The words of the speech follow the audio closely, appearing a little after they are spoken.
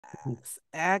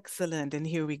Excellent. And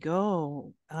here we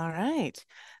go. All right.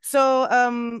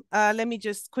 So let me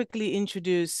just quickly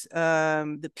introduce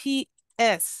the PSG.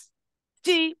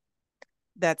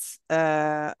 That's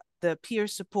the peer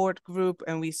support group,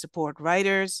 and we support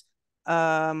writers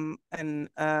and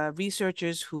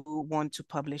researchers who want to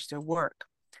publish their work.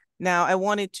 Now, I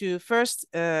wanted to first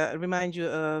remind you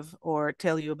of or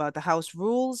tell you about the house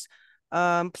rules.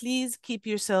 Please keep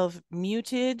yourself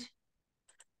muted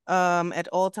at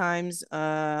all times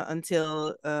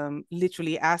until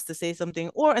literally asked to say something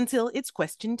or until it's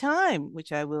question time,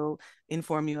 which I will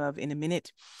inform you of in a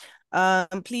minute.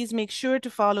 Please make sure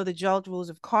to follow the JALT rules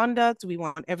of conduct. We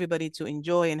want everybody to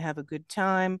enjoy and have a good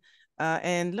time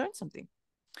and learn something.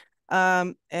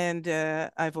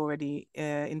 I've already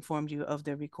informed you of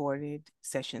the recorded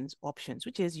sessions options,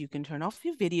 which is you can turn off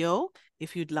your video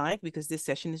if you'd like, because this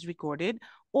session is recorded,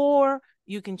 or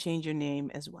you can change your name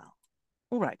as well.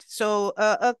 All right, so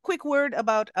a quick word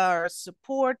about our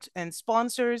support and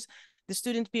sponsors: the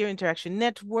Student Peer Interaction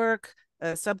Network,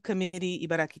 Subcommittee,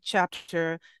 Ibaraki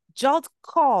Chapter, JALT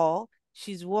Call,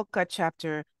 Shizuoka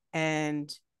Chapter,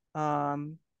 and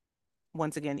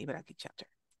once again, Ibaraki Chapter.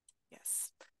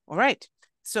 Yes. All right.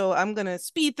 So I'm going to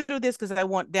speed through this because I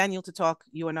want Daniel to talk.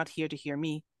 You are not here to hear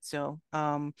me. So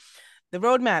the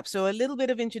roadmap. So a little bit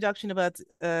of introduction about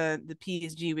the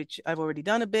PSG, which I've already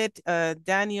done a bit.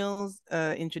 Daniel's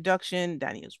introduction,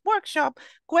 Daniel's workshop.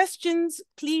 Questions,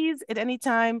 please, at any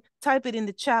time, type it in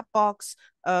the chat box.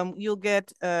 You'll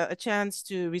get a chance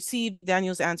to receive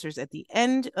Daniel's answers at the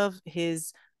end of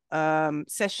his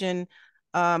session.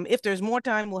 If there's more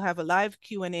time, we'll have a live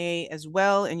Q&A as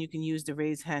well, and you can use the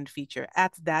raise hand feature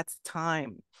at that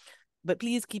time. But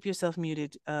please keep yourself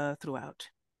muted throughout.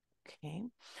 Okay.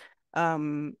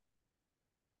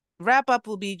 Wrap up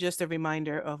will be just a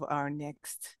reminder of our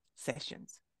next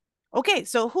sessions. Okay,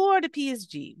 so who are the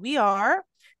PSG? We are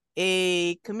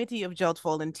a committee of JALT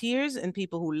volunteers and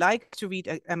people who like to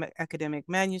read academic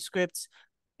manuscripts,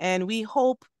 and we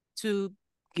hope to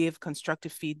give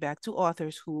constructive feedback to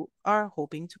authors who are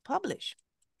hoping to publish.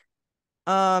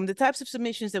 The types of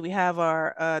submissions that we have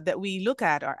are that we look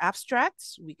at are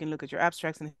abstracts. We can look at your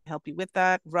abstracts and help you with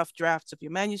that, rough drafts of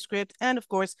your manuscript, and of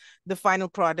course, the final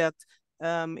product.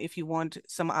 If you want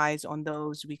some eyes on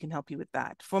those, we can help you with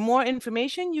that. For more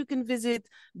information, you can visit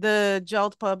the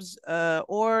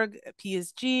jaltpubs.org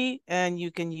PSG, and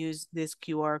you can use this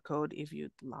QR code if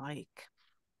you'd like.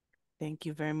 Thank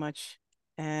you very much.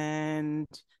 And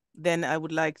then I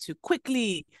would like to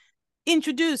quickly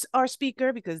introduce our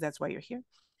speaker, because that's why you're here.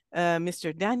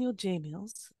 Mr. Daniel J.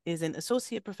 Mills is an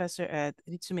associate professor at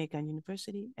Ritsumeikan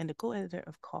University and the co-editor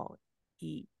of Call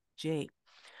EJ.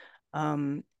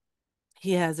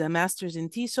 He has a master's in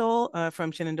TESOL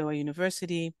from Shenandoah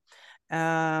University,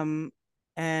 and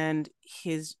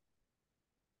his,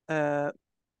 and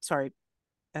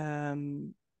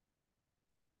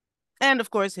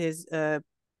of course his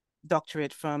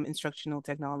doctorate from instructional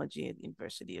technology at the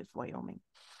University of Wyoming.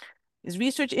 His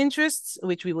research interests,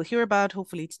 which we will hear about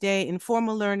hopefully today: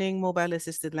 informal learning,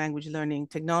 mobile-assisted language learning,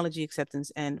 technology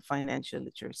acceptance, and financial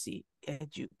literacy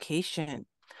education.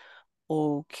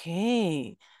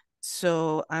 Okay,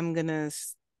 so I'm gonna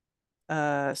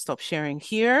stop sharing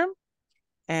here,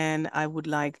 and I would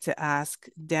like to ask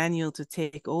Daniel to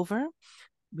take over.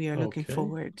 We are looking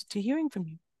forward to hearing from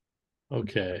you.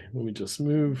 Okay, let me just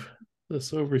move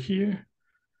this over here.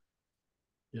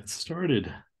 Get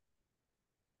started.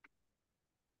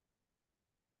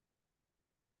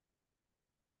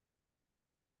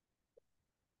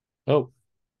 Oh,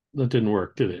 that didn't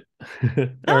work, did it?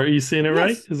 Are you seeing it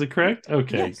right? Is it correct?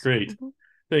 Okay, yes. Great.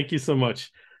 Thank you so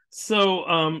much.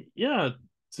 So, yeah,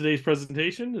 today's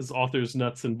presentation is authors,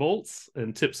 nuts, and bolts,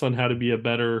 and tips on how to be a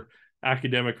better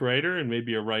academic writer and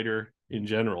maybe a writer in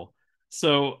general.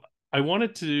 So I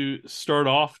wanted to start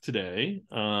off today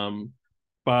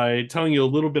by telling you a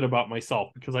little bit about myself,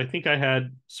 because I think I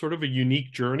had sort of a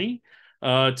unique journey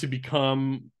to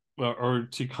become or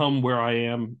to come where I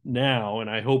am now. And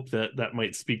I hope that that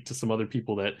might speak to some other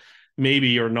people that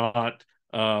maybe are not,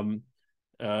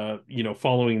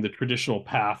 following the traditional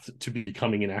path to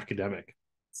becoming an academic.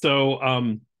 So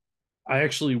I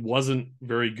actually wasn't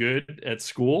very good at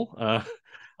school.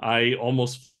 I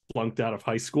almost flunked out of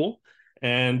high school.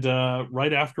 And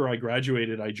right after I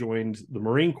graduated, I joined the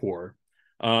Marine Corps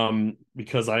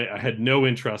because I had no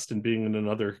interest in being in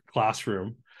another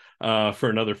classroom for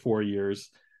another 4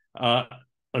 years.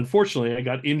 Unfortunately, I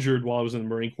got injured while I was in the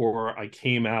Marine Corps. I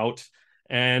came out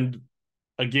and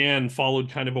again followed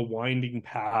kind of a winding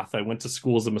path. I went to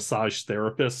school as a massage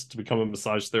therapist to become a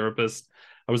massage therapist.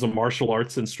 I was a martial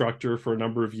arts instructor for a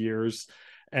number of years.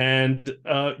 And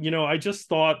I just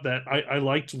thought that I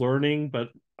liked learning, but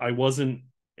I wasn't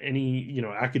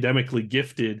academically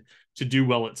gifted to do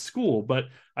well at school. But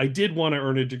I did want to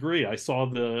earn a degree. I saw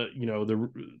the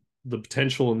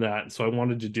potential in that, and so I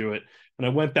wanted to do it. And I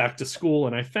went back to school,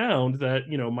 and I found that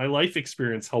my life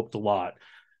experience helped a lot.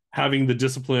 Having the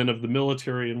discipline of the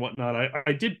military and whatnot,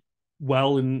 I did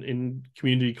well in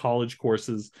community college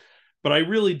courses, but I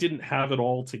really didn't have it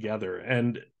all together.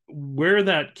 And where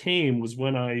that came was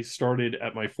when I started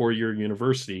at my 4-year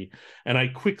university, and I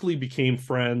quickly became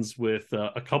friends with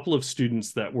a couple of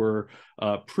students that were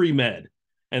pre-med.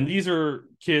 And these are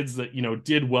kids that,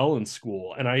 did well in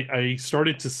school. And I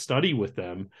started to study with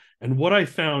them. And what I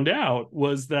found out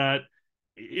was that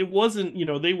it wasn't,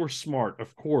 they were smart,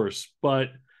 of course, but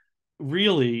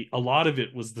really a lot of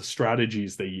it was the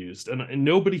strategies they used, and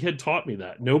nobody had taught me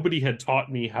that. Nobody had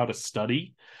taught me how to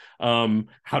study,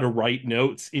 how to write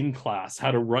notes in class, how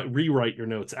to rewrite your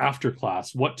notes after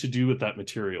class, what to do with that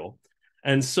material.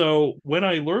 And so when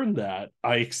I learned that,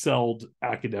 I excelled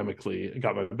academically. I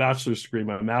got my bachelor's degree,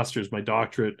 my master's, my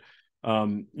doctorate.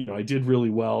 I did really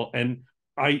well. And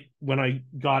when I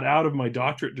got out of my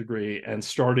doctorate degree and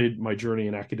started my journey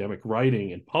in academic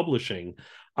writing and publishing,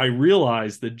 I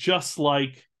realized that just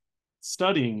like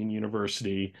studying in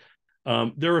university,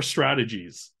 there are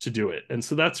strategies to do it. And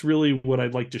so that's really what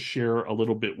I'd like to share a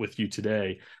little bit with you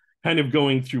today, kind of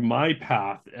going through my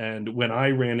path and when I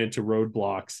ran into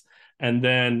roadblocks, and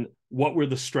then what were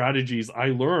the strategies I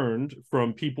learned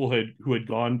from people who had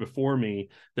gone before me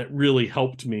that really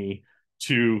helped me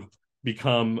to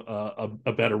become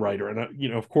a better writer.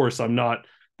 And, of course, I'm not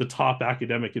the top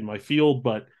academic in my field,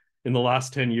 but in the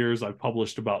last 10 years, I've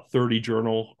published about 30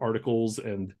 journal articles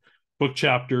and book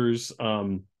chapters.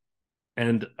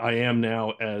 And I am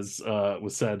now, as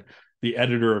was said, the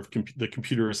editor of the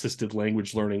Computer Assisted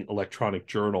Language Learning Electronic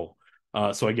Journal.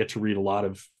 So I get to read a lot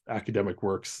of academic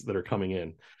works that are coming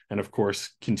in, and of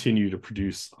course, continue to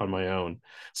produce on my own.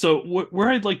 So where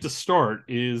I'd like to start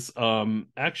is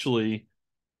actually,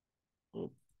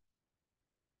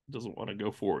 doesn't want to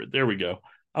go forward. There we go.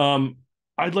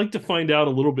 I'd like to find out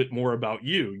a little bit more about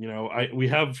you. We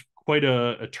have quite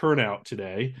a turnout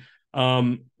today.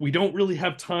 We don't really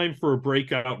have time for a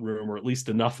breakout room, or at least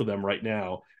enough of them right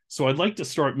now. So I'd like to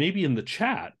start maybe in the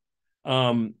chat.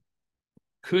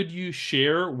 Could you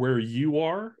share where you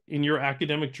are in your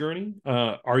academic journey?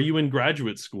 Are you in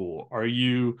graduate school? Are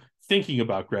you thinking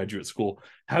about graduate school?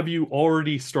 Have you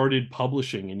already started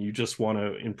publishing and you just want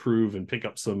to improve and pick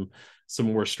up some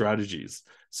more strategies?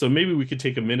 So maybe we could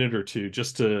take a minute or two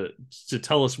just to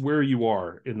tell us where you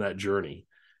are in that journey.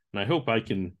 And I hope I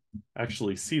can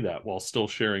actually see that while still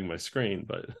sharing my screen,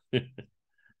 but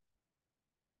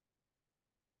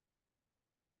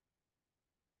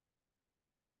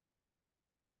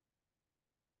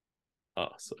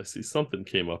so I see something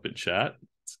came up in chat.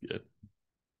 That's good.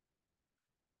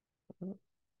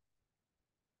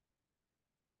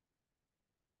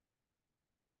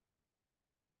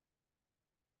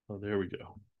 Oh, there we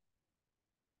go.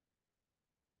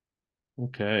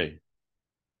 Okay.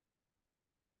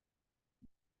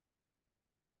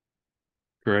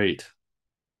 Great.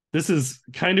 This is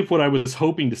kind of what I was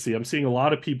hoping to see. I'm seeing a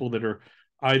lot of people that are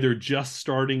either just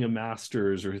starting a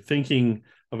master's or thinking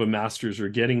of a master's or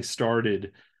getting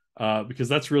started, because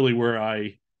that's really where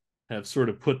I have sort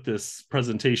of put this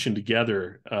presentation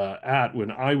together at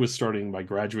when I was starting my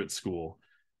graduate school.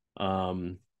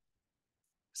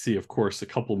 See, of course, a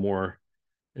couple more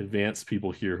advanced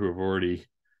people here who have already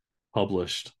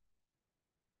published.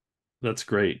 That's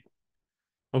great.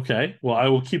 Okay, well, I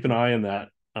will keep an eye on that.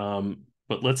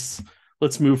 But let's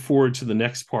move forward to the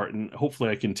next part, and hopefully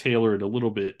I can tailor it a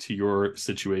little bit to your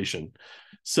situation.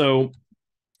 So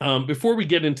before we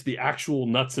get into the actual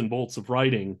nuts and bolts of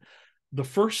writing, the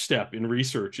first step in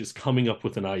research is coming up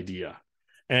with an idea.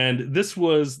 And this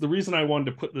was the reason I wanted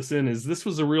to put this in, is this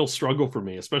was a real struggle for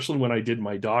me, especially when I did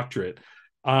my doctorate.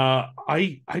 I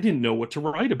didn't know what to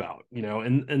write about,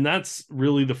 and that's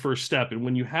really the first step. And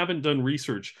when you haven't done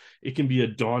research, it can be a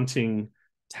daunting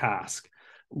task.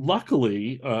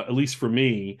 Luckily, at least for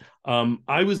me,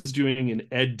 I was doing an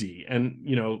EdD,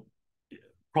 and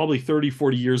probably 30,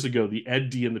 40 years ago, the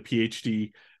EdD and the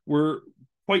PhD were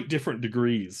quite different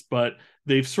degrees, but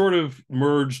they've sort of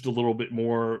merged a little bit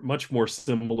more, much more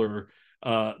similar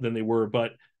than they were.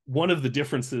 But one of the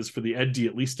differences for the EdD,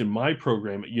 at least in my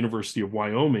program at University of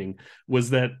Wyoming,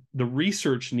 was that the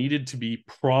research needed to be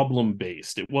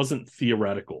problem-based. It wasn't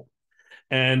theoretical.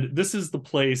 And this is the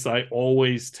place I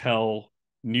always tell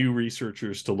new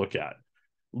researchers to look at.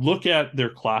 Look at their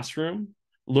classroom,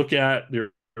 look at their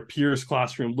peers'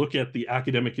 classroom, look at the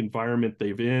academic environment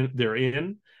they're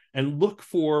in, and look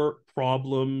for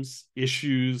problems,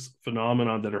 issues,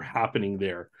 phenomena that are happening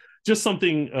there. Just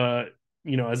something,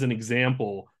 as an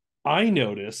example, I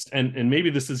noticed, and maybe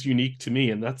this is unique to me,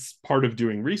 and that's part of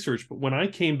doing research, but when I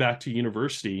came back to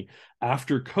university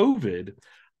after COVID,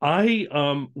 I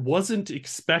wasn't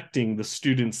expecting the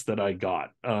students that I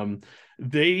got.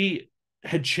 They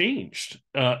had changed,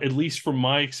 at least from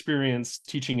my experience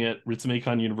teaching at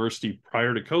Ritsumeikan University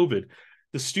prior to COVID.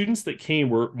 The students that came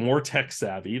were more tech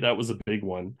savvy. That was a big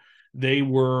one. They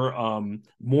were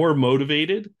more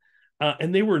motivated,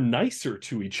 and they were nicer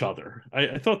to each other.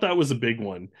 I thought that was a big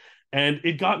one. And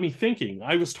it got me thinking.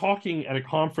 I was talking at a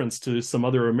conference to some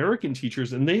other American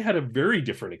teachers, and they had a very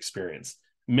different experience.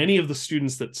 Many of the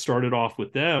students that started off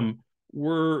with them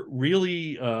were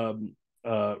really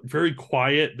very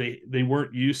quiet. They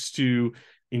weren't used to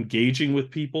engaging with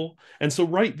people. And so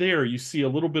right there, you see a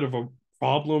little bit of a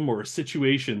problem or a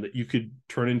situation that you could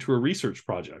turn into a research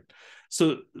project.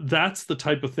 So that's the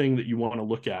type of thing that you want to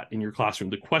look at in your classroom.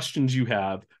 The questions you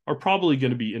have are probably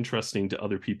going to be interesting to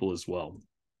other people as well.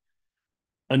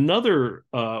 Another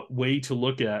way to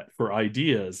look at for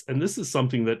ideas, and this is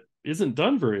something that isn't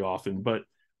done very often, but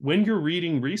when you're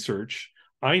reading research,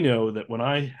 I know that when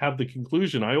I have the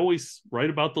conclusion, I always write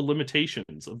about the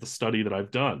limitations of the study that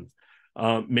I've done.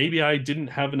 Maybe I didn't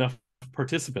have enough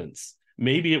participants.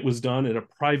 Maybe it was done at a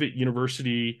private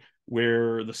university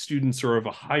where the students are of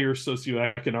a higher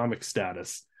socioeconomic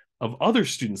status of other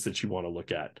students that you want to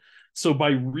look at. So by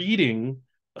reading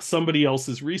somebody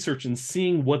else's research and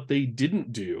seeing what they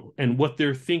didn't do and what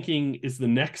they're thinking is the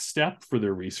next step for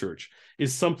their research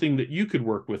is something that you could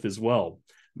work with as well.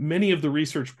 Many of the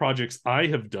research projects I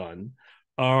have done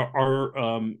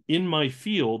are in my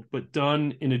field, but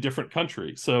done in a different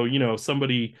country. So,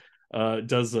 somebody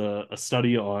does a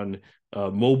study on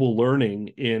mobile learning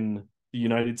in the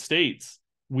United States.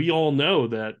 We all know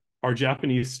that our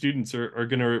Japanese students are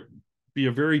going to be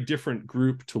a very different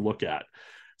group to look at.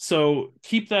 So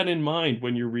keep that in mind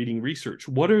when you're reading research.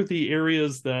 What are the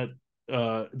areas that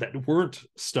weren't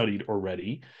studied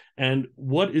already, and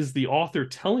what is the author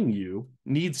telling you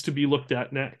needs to be looked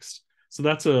at next? So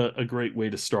that's a great way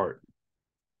to start.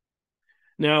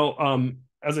 Now,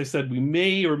 as I said, we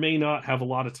may or may not have a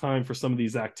lot of time for some of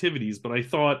these activities, but I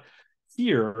thought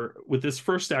here with this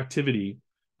first activity,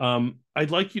 I'd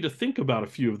like you to think about a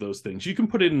few of those things. You can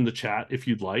put it in the chat if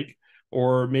you'd like,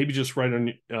 or maybe just write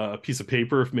on a piece of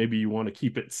paper if maybe you want to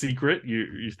keep it secret.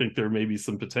 You think there may be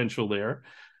some potential there.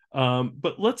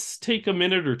 But let's take a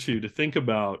minute or two to think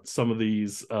about some of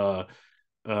these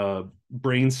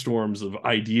brainstorms of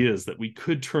ideas that we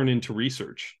could turn into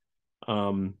research.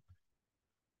 And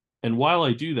while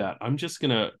I do that, I'm just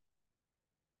going to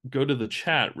go to the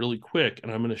chat really quick,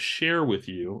 and I'm going to share with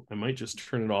you. I might just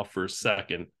turn it off for a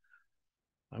second.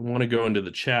 I want to go into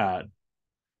the chat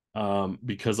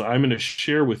because I'm going to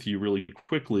share with you really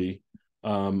quickly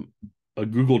a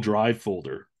Google Drive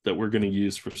folder that we're going to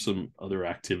use for some other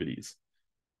activities.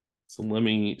 So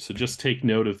just take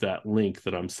note of that link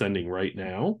that I'm sending right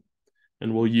now,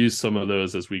 and we'll use some of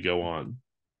those as we go on.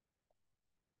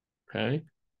 Okay.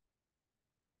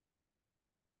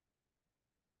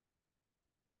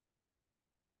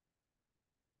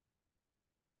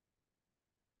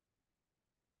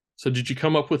 So did you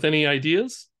come up with any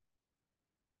ideas?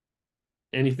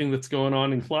 Anything that's going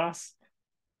on in class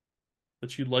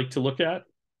that you'd like to look at?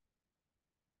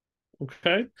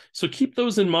 Okay, so keep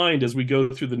those in mind as we go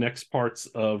through the next parts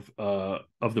of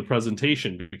the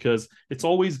presentation, because it's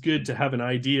always good to have an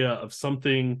idea of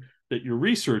something that you're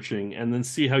researching and then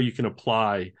see how you can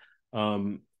apply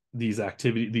these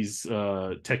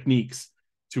techniques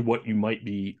to what you might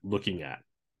be looking at.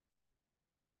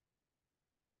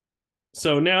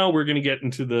 So now we're going to get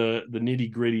into the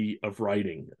nitty-gritty of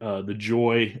writing, the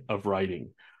joy of writing.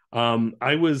 When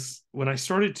I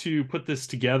started to put this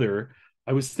together,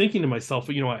 I was thinking to myself,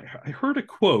 I heard a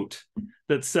quote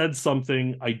that said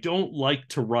something: I don't like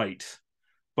to write,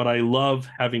 but I love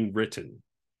having written.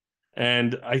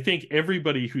 And I think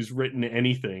everybody who's written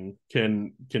anything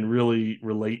can really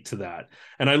relate to that.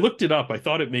 And I looked it up. I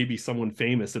thought it may be someone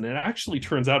famous, and it actually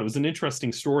turns out it was an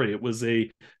interesting story. It was a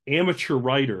amateur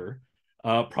writer,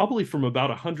 probably from about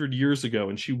 100 years ago,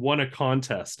 and she won a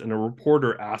contest, and a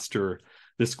reporter asked her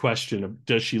this question of,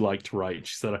 does she like to write?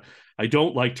 She said, I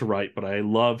don't like to write, but I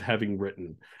love having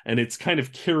written. And it's kind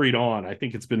of carried on. I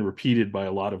think it's been repeated by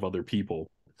a lot of other people.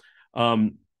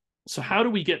 So how do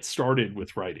we get started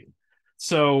with writing?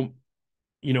 So,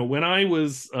 when I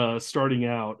was starting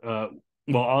out,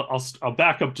 I'll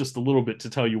back up just a little bit to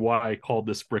tell you why I called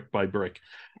this Brick by Brick.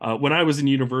 When I was in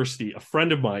university, a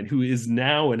friend of mine who is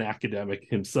now an academic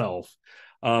himself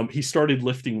he started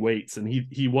lifting weights, and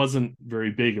he wasn't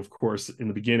very big, of course, in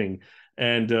the beginning.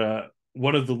 And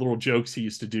one of the little jokes he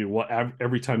used to do,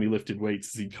 every time he lifted weights,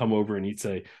 is he'd come over and he'd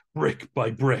say, "Brick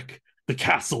by brick, the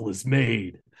castle is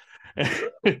made."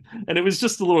 And it was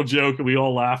just a little joke, and we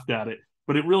all laughed at it.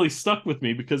 But it really stuck with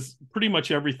me because pretty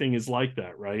much everything is like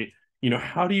that, right?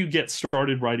 How do you get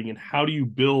started writing, and how do you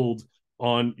build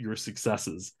on your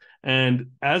successes?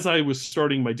 And as I was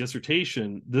starting my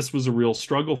dissertation, this was a real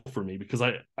struggle for me because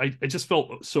I just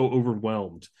felt so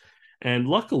overwhelmed. And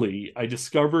luckily, I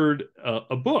discovered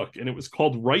a book, and it was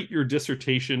called Write Your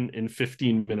Dissertation in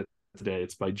 15 Minutes a Day.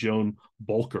 It's by Joan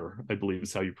Bolker, I believe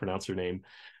is how you pronounce her name.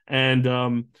 And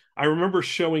I remember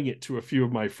showing it to a few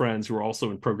of my friends who were also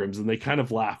in programs, and they kind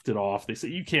of laughed it off. They said,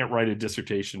 "You can't write a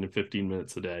dissertation in 15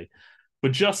 minutes a day."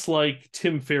 But just like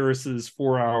Tim Ferriss's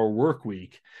 4-Hour Work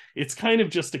Week, it's kind of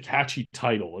just a catchy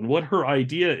title. And what her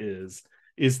idea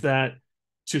is that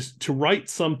to write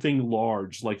something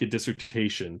large like a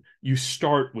dissertation, you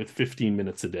start with 15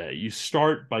 minutes a day. You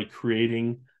start by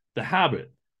creating the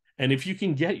habit. And if you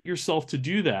can get yourself to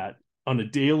do that on a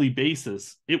daily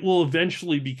basis, it will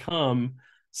eventually become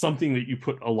something that you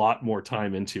put a lot more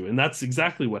time into. And that's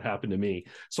exactly what happened to me.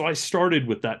 So I started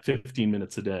with that 15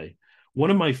 minutes a day.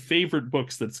 One of my favorite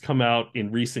books that's come out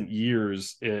in recent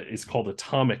years is called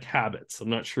Atomic Habits. I'm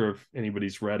not sure if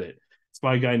anybody's read it. It's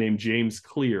by a guy named James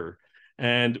Clear.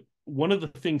 And one of the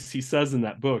things he says in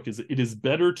that book is it is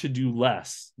better to do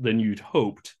less than you'd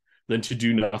hoped than to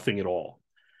do nothing at all.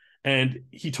 And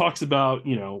he talks about,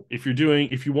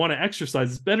 if you want to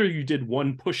exercise, it's better you did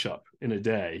one push-up in a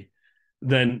day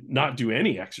than not do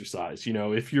any exercise.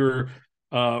 If you're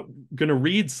going to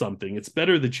read something, it's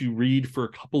better that you read for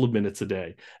a couple of minutes a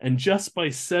day. And just by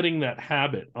setting that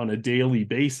habit on a daily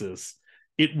basis,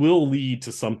 it will lead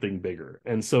to something bigger.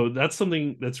 And so that's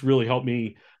something that's really helped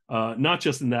me, not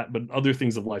just in that, but other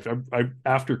things of life.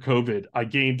 After COVID, I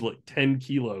gained like 10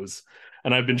 kilos,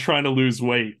 and I've been trying to lose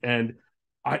weight. And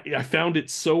I found it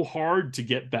so hard to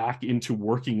get back into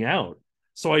working out.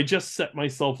 So I just set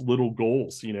myself little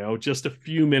goals, just a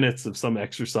few minutes of some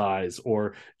exercise,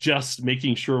 or just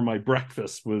making sure my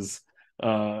breakfast was,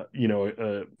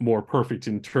 more perfect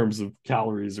in terms of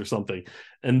calories or something.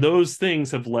 And those things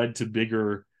have led to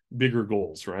bigger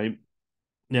goals, right?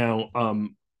 Now,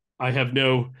 I have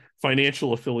no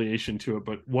financial affiliation to it,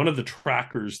 but one of the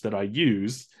trackers that I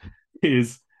use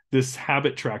is this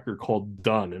habit tracker called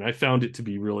Done, and I found it to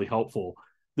be really helpful.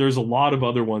 There's a lot of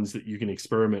other ones that you can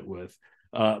experiment with,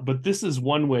 but this is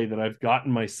one way that I've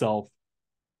gotten myself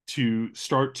to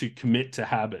start to commit to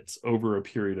habits over a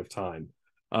period of time.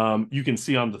 You can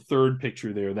see on the third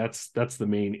picture there, that's the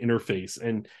main interface,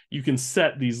 and you can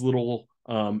set these little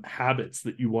habits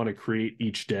that you want to create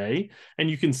each day, and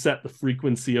you can set the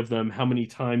frequency of them, how many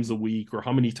times a week or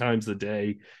how many times a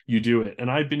day you do it.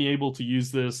 And I've been able to use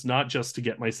this not just to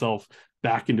get myself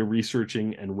back into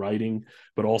researching and writing,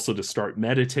 but also to start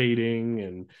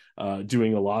meditating and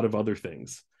doing a lot of other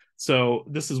things. So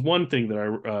this is one thing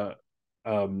that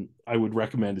I would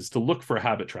recommend, is to look for a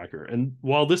habit tracker. And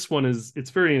while this one it's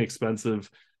very inexpensive,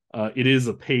 it is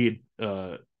a paid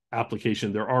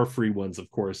application. There are free ones,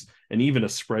 of course, and even a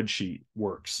spreadsheet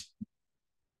works.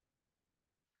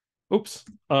 Oops.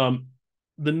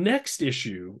 The next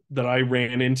issue that I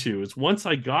ran into is once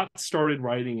I got started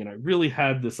writing and I really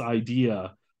had this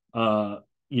idea, down,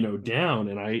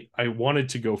 and I wanted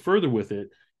to go further with it,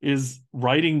 is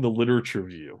writing the literature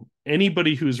review.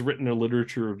 Anybody who's written a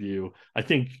literature review, I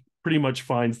think, pretty much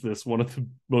finds this one of the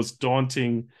most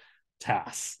daunting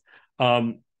tasks.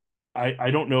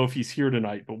 I don't know if he's here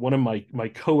tonight, but one of my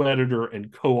co-editor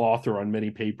and co-author on many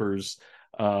papers,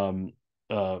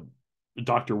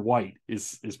 Dr. White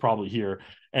is probably here.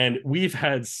 And we've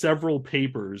had several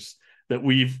papers that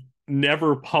we've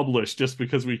never published just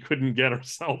because we couldn't get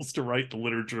ourselves to write the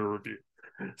literature review.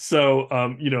 So,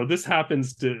 this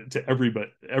happens to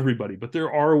everybody, but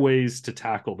there are ways to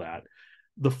tackle that.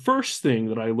 The first thing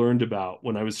that I learned about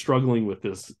when I was struggling with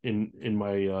this in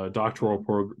my doctoral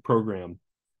program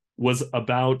was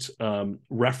about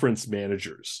reference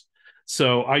managers.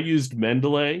 So I used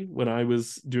Mendeley when I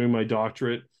was doing my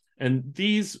doctorate, and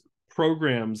these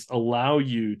programs allow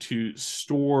you to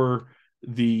store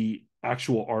the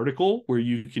actual article where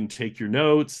you can take your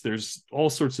notes. There's all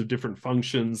sorts of different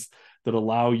functions that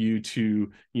allow you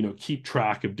to, keep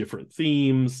track of different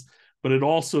themes. But it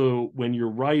also, when you're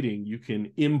writing, you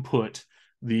can input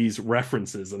these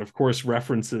references. And of course,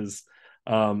 references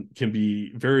can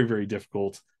be very, very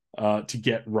difficult to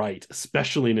get right,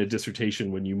 especially in a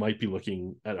dissertation when you might be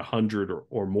looking at 100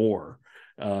 or more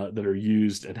that are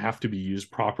used and have to be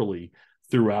used properly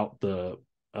throughout the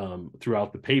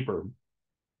paper.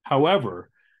 However,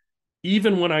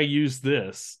 even when I used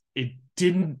this, it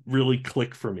didn't really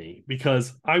click for me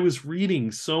because I was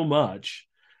reading so much,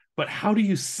 but how do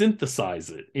you synthesize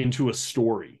it into a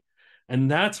story? And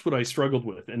that's what I struggled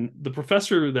with. And the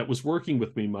professor that was working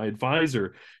with me, my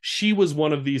advisor, she was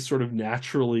one of these sort of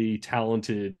naturally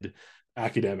talented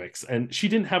academics, and she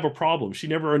didn't have a problem. She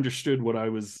never understood what I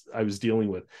was dealing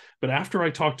with. But after I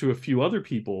talked to a few other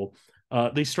people,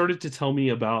 they started to tell me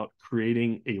about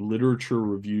creating a literature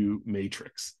review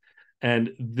matrix.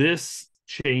 And this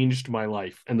changed my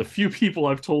life. And the few people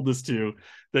I've told this to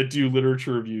that do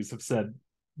literature reviews have said,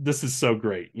 this is so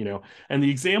great, you know. And the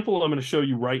example I'm going to show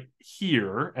you right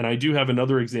here, and I do have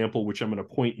another example which I'm going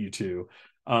to point you to.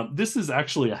 This is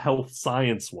actually a health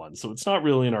science one, so it's not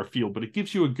really in our field, but it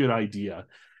gives you a good idea.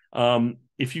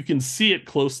 If you can see it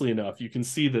closely enough, you can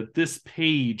see that this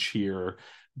page here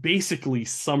basically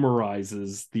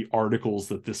summarizes the articles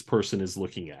that this person is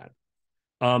looking at.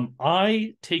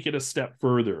 I take it a step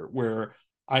further where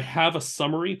I have a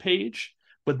summary page,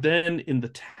 but then in the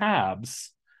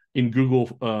tabs in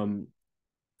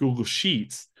Google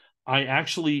Sheets, I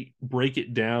actually break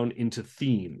it down into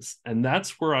themes, and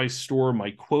that's where I store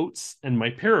my quotes and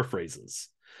my paraphrases.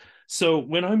 So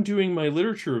when I'm doing my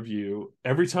literature review,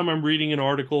 every time I'm reading an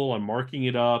article, I'm marking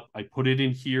it up, I put it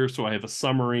in here so I have a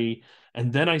summary,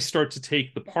 and then I start to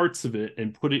take the parts of it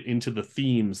and put it into the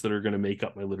themes that are going to make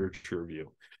up my literature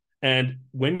review. And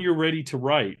when you're ready to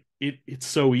write, it's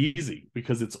so easy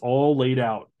because it's all laid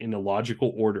out in a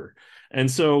logical order. And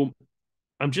so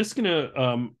I'm just going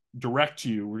to direct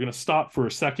you. We're going to stop for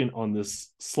a second on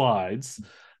this slides.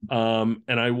 And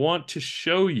I want to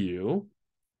show you,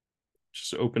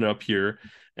 just open up here,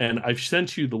 and I've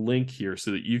sent you the link here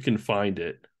so that you can find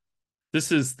it.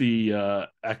 This is the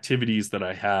activities that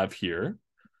I have here.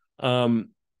 And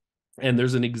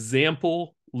there's an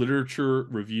example literature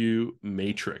review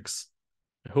matrix.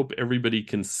 I hope everybody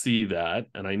can see that.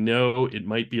 And I know it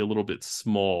might be a little bit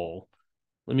small.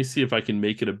 Let me see if I can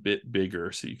make it a bit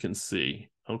bigger so you can see.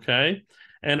 Okay.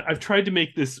 And I've tried to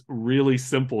make this really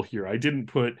simple here.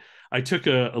 I took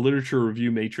a literature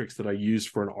review matrix that I used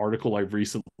for an article I've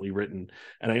recently written,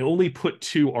 and I only put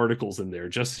 2 articles in there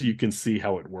just so you can see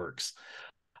how it works.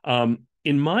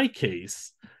 In my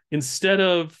case, instead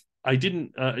of, I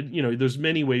didn't, there's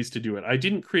many ways to do it. I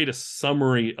didn't create a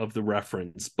summary of the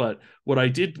reference, but what I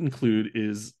did include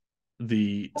is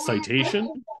the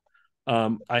citation.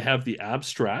 I have the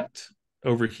abstract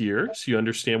over here so you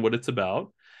understand what it's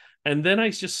about. And then I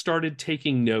just started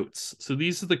taking notes. So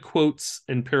these are the quotes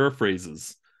and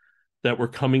paraphrases that were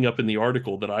coming up in the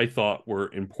article that I thought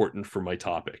were important for my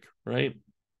topic, right?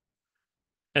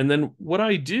 And then what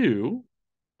I do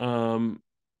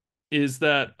is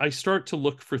that I start to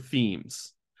look for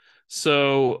themes.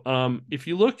 So if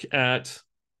you look at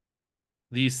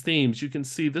these themes, you can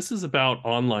see this is about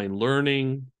online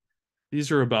learning. These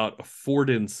are about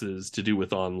affordances to do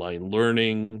with online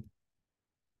learning.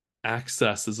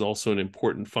 Access is also an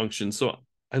important function. So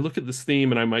I look at this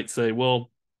theme and I might say, well,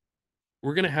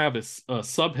 we're going to have a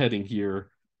subheading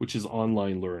here, which is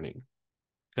online learning.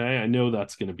 Okay, I know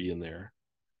that's going to be in there.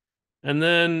 And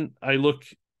then I look,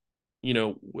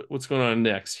 what's going on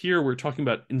next. Here we're talking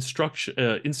about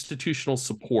institutional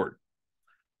support.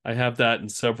 I have that in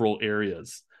several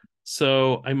areas.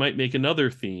 So I might make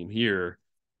another theme here,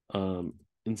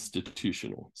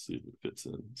 institutional. Let's see if it fits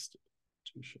in.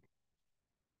 Institutional.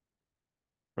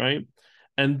 Right?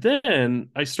 And then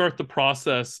I start the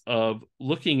process of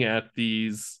looking at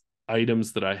these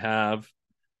items that I have.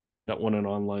 Got one on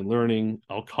online learning.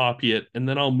 I'll copy it and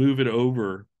then I'll move it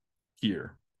over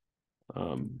here.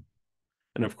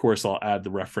 And of course, I'll add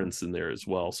the reference in there as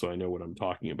well so I know what I'm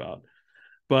talking about.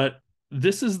 But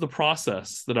this is the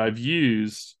process that I've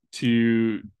used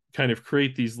to kind of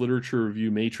create these literature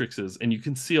review matrices. And you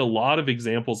can see a lot of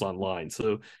examples online.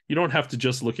 So you don't have to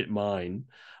just look at mine,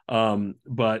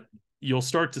 but you'll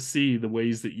start to see the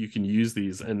ways that you can use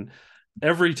these. And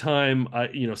every time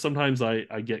sometimes I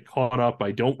get caught up,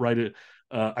 I don't write it.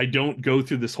 I don't go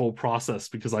through this whole process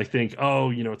because I think,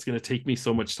 it's going to take me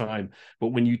so much time.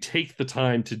 But when you take the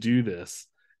time to do this,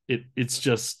 it's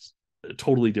just a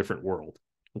totally different world.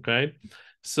 Okay.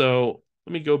 So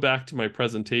let me go back to my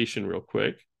presentation real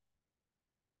quick.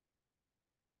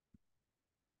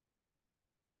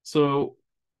 So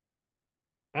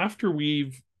after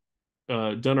we've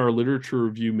done our literature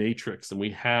review matrix and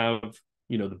we have,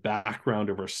 the background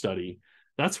of our study,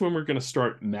 that's when we're going to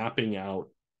start mapping out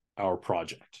our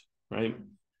project, right?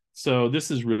 So this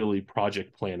is really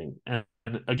project planning. And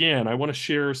again, I want to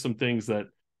share some things that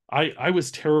I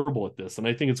was terrible at this. And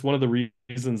I think it's one of the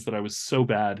reasons that I was so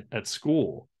bad at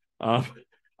school.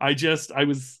 I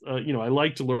was, I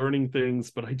liked learning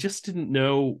things, but I just didn't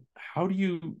know, how do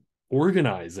you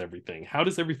organize everything? How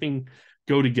does everything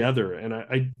go together? And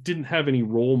I didn't have any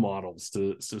role models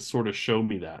to sort of show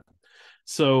me that.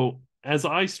 So as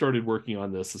I started working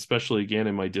on this, especially again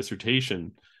in my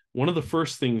dissertation, one of the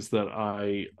first things that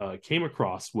I came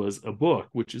across was a book,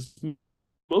 which is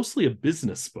mostly a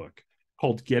business book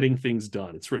called Getting Things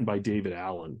Done. It's written by David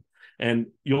Allen. And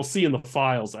you'll see in the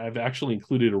files, I've actually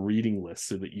included a reading list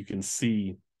so that you can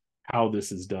see how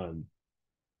this is done.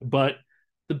 But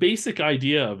the basic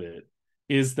idea of it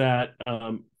is that,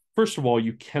 first of all,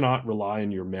 you cannot rely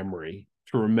on your memory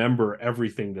to remember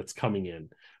everything that's coming in.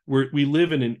 We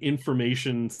live in an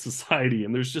information society,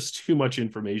 and there's just too much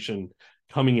information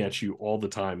coming at you all the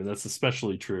time. And that's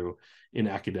especially true in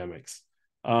academics.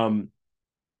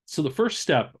 So the first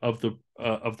step of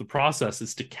the process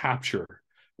is to capture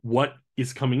what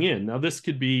is coming in. Now, this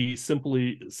could be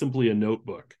simply a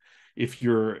notebook if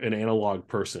you're an analog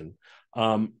person.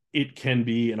 It can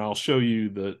be, and I'll show you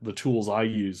the tools I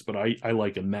use, but I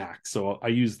like a Mac. So I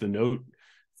use the note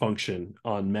function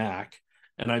on Mac,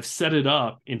 and I've set it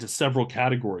up into several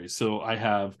categories. So I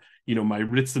have, my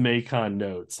Ritsumeikan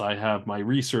notes, I have my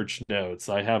research notes,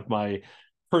 I have my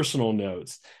personal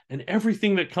notes, and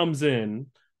everything that comes in,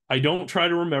 I don't try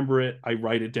to remember it. I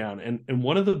write it down. And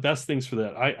one of the best things for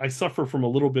that, I suffer from a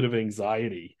little bit of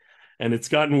anxiety, and it's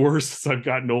gotten worse as I've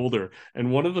gotten older.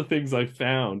 And one of the things I've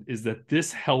found is that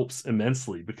this helps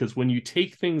immensely, because when you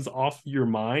take things off your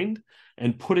mind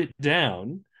and put it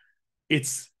down,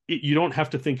 you don't have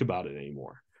to think about it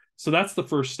anymore. So that's the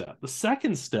first step. The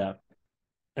second step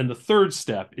and the third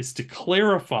step is to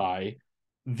clarify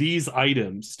these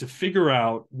items, to figure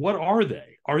out, what are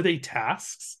they? Are they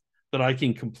tasks that I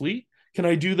can complete? Can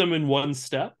I do them in one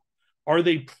step? Are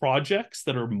they projects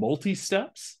that are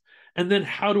multi-steps? And then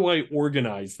how do I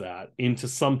organize that into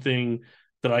something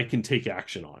that I can take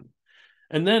action on?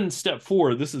 And then step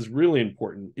 4, this is really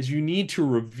important, is you need to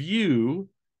review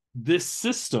this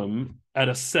system at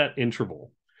a set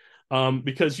interval.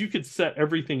 Because you could set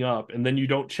everything up and then you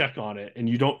don't check on it, and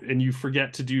you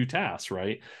forget to do tasks,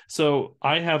 right? So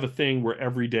I have a thing where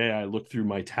every day I look through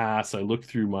my tasks, I look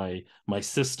through my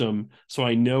system, so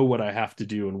I know what I have to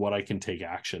do and what I can take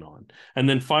action on. And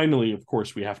then finally, of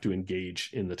course, we have to engage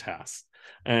in the task.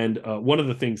 And one of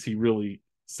the things he really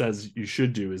says you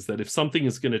should do is that if something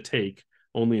is going to take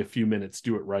only a few minutes,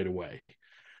 do it right away.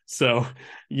 So,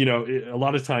 a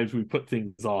lot of times we put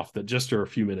things off that just are a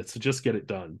few minutes, so just get it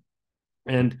done.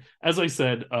 And as I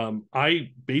said, I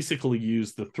basically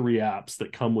use the 3 apps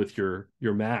that come with your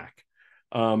Mac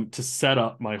to set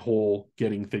up my whole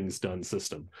Getting Things Done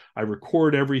system. I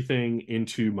record everything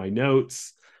into my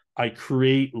notes. I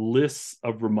create lists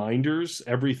of reminders,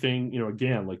 everything,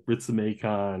 again, like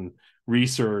Ritsumeikan,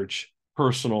 research,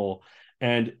 personal.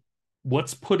 And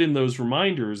what's put in those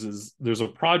reminders is there's a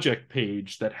project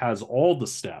page that has all the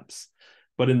steps.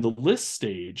 But in the list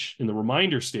stage, in the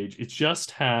reminder stage, it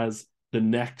just has the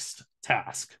next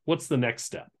task. What's the next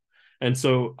step? And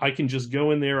so I can just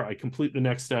go in there, I complete the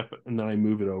next step, and then I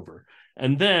move it over.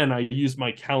 And then I use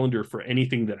my calendar for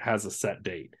anything that has a set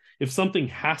date. If something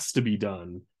has to be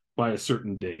done by a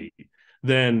certain date,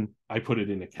 then I put it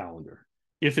in a calendar.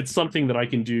 If it's something that I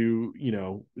can do,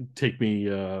 take me,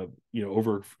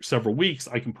 over several weeks,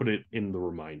 I can put it in the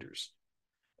reminders.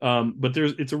 But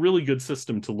it's a really good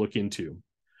system to look into.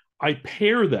 I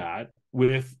pair that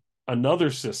with another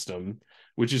system,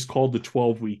 which is called the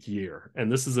 12-week year. And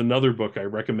this is another book I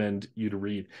recommend you to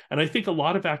read. And I think a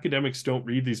lot of academics don't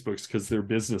read these books because they're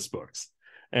business books.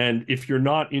 And if you're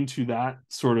not into that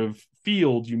sort of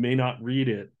field, you may not read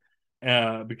it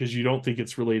because you don't think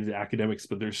it's related to academics,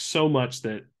 but there's so much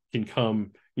that can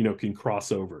can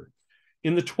cross over.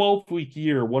 In the 12-week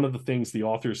year, one of the things the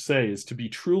authors say is, to be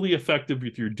truly effective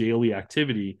with your daily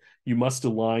activity, you must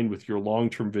align with your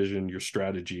long-term vision, your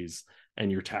strategies,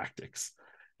 and your tactics.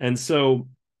 And so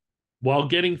while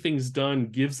Getting Things Done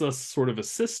gives us sort of a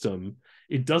system,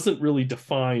 it doesn't really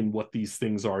define what these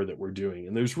things are that we're doing.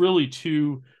 And there's really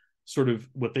 2 sort of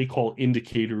what they call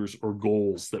indicators or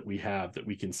goals that we have that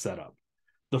we can set up.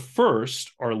 The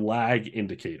first are lag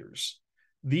indicators.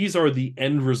 These are the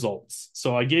end results.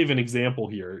 So I gave an example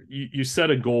here. You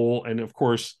set a goal, and of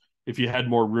course, if you had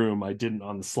more room, I didn't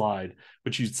on the slide,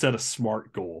 but you set a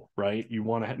SMART goal, right? You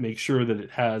want to make sure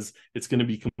that it's going to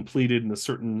be completed in it's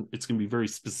going to be very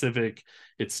specific,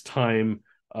 it's time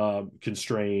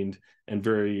constrained, and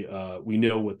we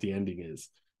know what the ending is.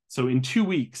 So in 2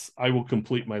 weeks, I will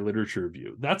complete my literature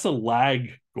review. That's a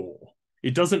lag goal.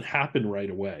 It doesn't happen right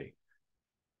away.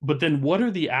 But then what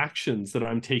are the actions that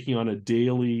I'm taking on a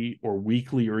daily or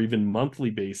weekly or even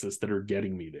monthly basis that are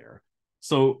getting me there?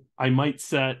 So I might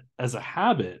set as a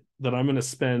habit that I'm going to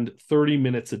spend 30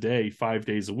 minutes a day, 5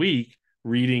 days a week,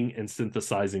 reading and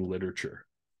synthesizing literature.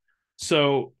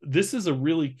 So this is a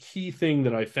really key thing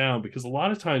that I found, because a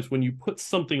lot of times when you put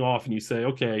something off and you say,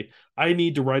 okay, I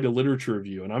need to write a literature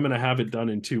review and I'm going to have it done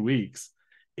in 2 weeks,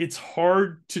 it's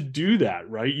hard to do that,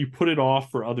 right? You put it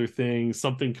off for other things,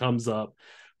 something comes up.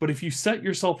 But if you set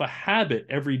yourself a habit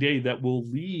every day that will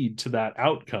lead to that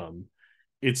outcome,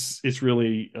 it's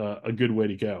really a good way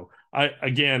to go. I,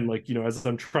 again, like, as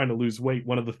I'm trying to lose weight,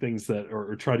 one of the things that,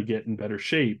 or try to get in better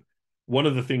shape, one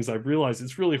of the things I've realized,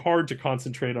 it's really hard to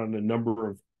concentrate on a number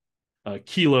of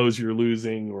kilos you're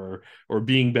losing, or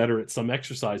being better at some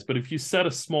exercise. But if you set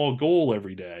a small goal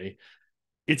every day,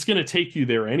 it's going to take you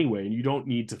there anyway, and you don't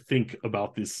need to think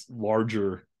about this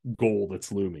larger goal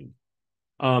that's looming.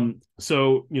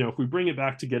 So, if we bring it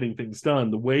back to getting things done,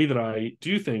 the way that I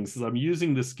do things is I'm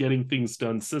using this getting things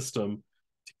done system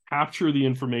to capture the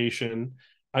information.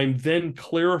 I'm then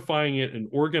clarifying it and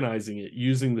organizing it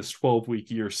using this 12-week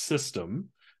year system.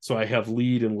 So I have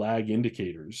lead and lag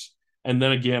indicators. And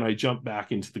then again, I jump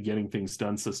back into the getting things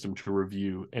done system to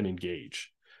review and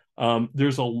engage.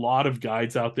 There's a lot of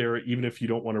guides out there. Even if you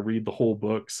don't want to read the whole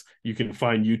books, you can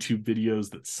find YouTube videos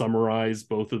that summarize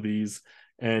both of these,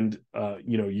 and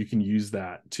you can use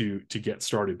that to get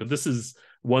started. But this is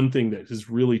one thing that has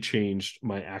really changed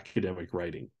my academic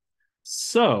writing.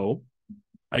 So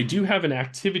I do have an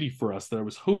activity for us that I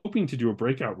was hoping to do a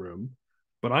breakout room,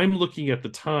 but I'm looking at the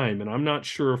time and I'm not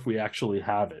sure if we actually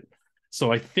have it.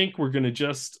 So I think we're going to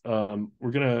just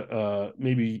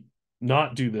maybe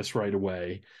not do this right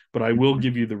away, but I will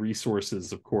give you the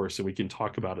resources, of course, and we can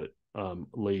talk about it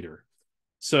later.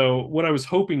 So what I was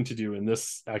hoping to do in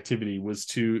this activity was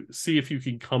to see if you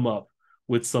can come up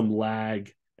with some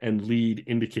lag and lead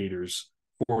indicators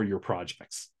for your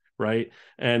projects, right?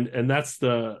 And that's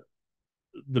the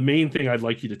main thing I'd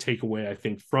like you to take away, I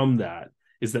think, from that,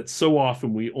 is that so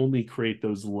often we only create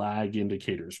those lag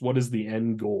indicators. What is the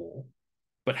end goal?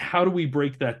 But how do we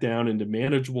break that down into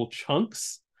manageable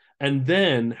chunks? And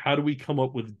then how do we come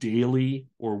up with daily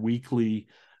or weekly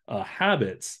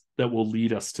habits that will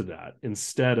lead us to that,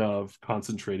 instead of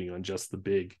concentrating on just the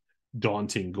big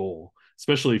daunting goal,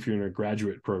 especially if you're in a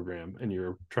graduate program and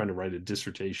you're trying to write a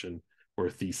dissertation or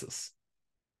a thesis.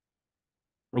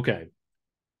 Okay,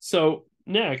 so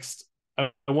next, I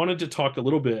wanted to talk a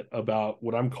little bit about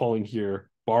what I'm calling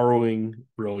here borrowing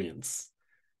brilliance.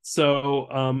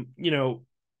 So,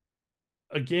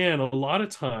 again, a lot of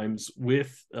times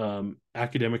with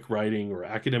academic writing or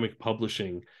academic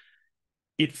publishing,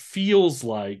 it feels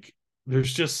like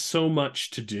there's just so much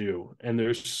to do, and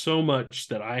there's so much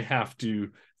that I have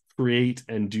to create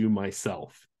and do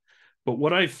myself. But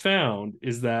what I've found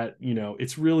is that,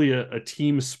 it's really a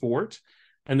team sport,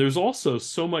 and there's also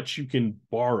so much you can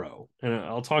borrow. And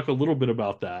I'll talk a little bit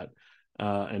about that,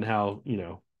 and how,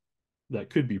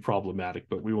 that could be problematic,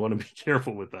 but we want to be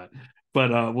careful with that.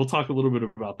 But we'll talk a little bit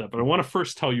about that. But I want to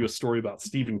first tell you a story about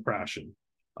Stephen Krashen.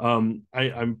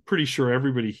 I'm pretty sure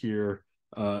everybody here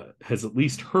has at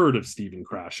least heard of Stephen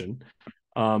Krashen.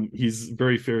 He's a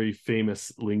very, very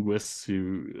famous linguist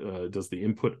who does the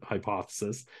input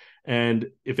hypothesis. And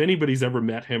if anybody's ever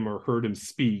met him or heard him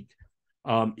speak,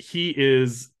 he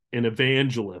is an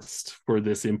evangelist for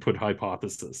this input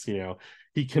hypothesis.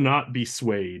 He cannot be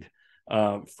swayed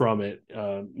from it.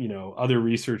 Other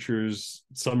researchers,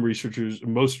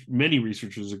 many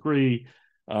researchers agree.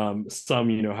 Some,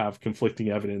 have conflicting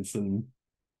evidence, and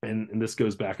this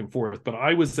goes back and forth. But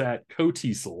I was at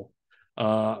COTESOL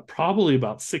probably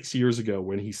about 6 years ago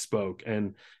when he spoke,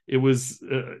 and it was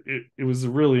a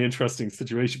really interesting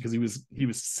situation, because he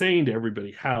was saying to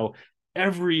everybody how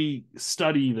every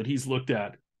study that he's looked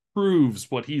at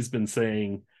proves what he's been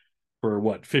saying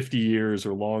for 50 years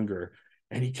or longer.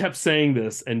 And he kept saying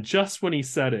this, and just when he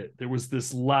said it, there was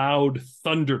this loud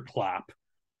thunderclap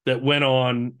that went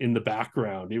on in the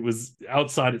background. It was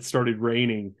outside, it started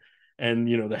raining, and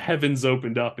the heavens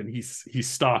opened up, and he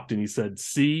stopped and he said,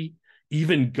 "See,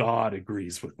 even God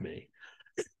agrees with me."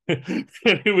 And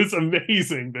it was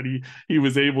amazing that he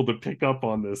was able to pick up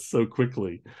on this so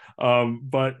quickly.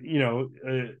 But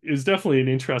it was definitely an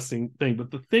interesting thing. But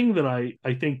the thing that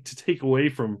I think to take away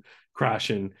from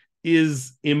Krashen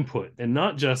is input, and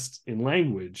not just in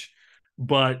language,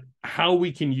 but how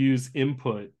we can use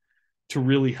input to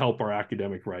really help our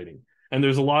academic writing. And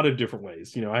there's a lot of different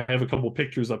ways. I have a couple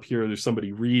pictures up here. There's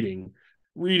somebody reading.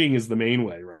 Reading is the main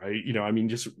way, right?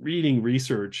 Just reading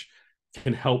research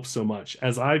can help so much.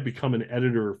 As I've become an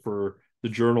editor for the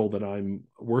journal that I'm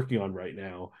working on right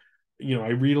now, I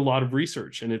read a lot of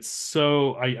research, and it's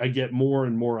so I get more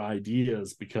and more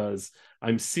ideas because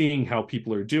I'm seeing how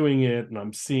people are doing it, and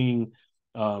I'm seeing,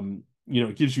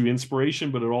 it gives you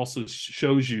inspiration, but it also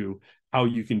shows you how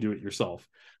you can do it yourself.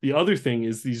 The other thing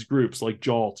is these groups like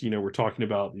JALT, we're talking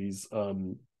about these,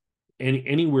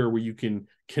 anywhere where you can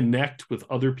connect with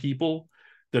other people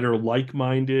that are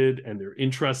like-minded and they're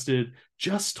interested.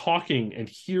 Just talking and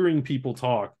hearing people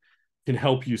talk can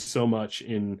help you so much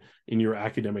in your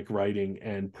academic writing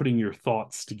and putting your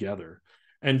thoughts together.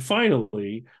 And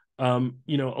finally, a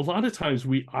lot of times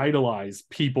we idolize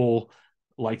people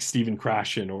like Stephen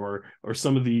Krashen or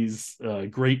some of these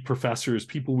great professors,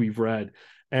 people we've read,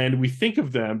 and we think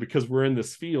of them, because we're in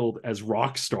this field, as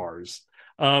rock stars.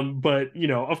 But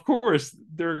of course,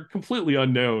 they're completely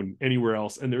unknown anywhere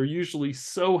else, and they're usually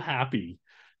so happy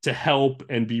to help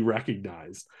and be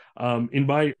recognized. In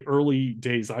my early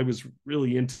days, I was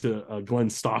really into Glenn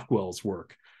Stockwell's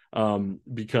work,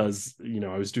 because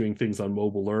I was doing things on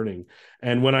mobile learning.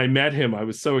 And when I met him, I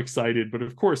was so excited. But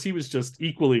of course, he was just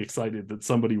equally excited that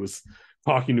somebody was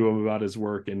talking to him about his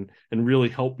work, and really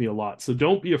helped me a lot. So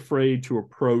don't be afraid to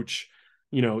approach,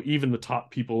 even the top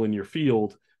people in your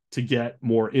field, to get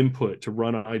more input, to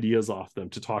run ideas off them,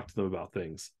 to talk to them about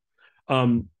things.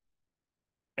 And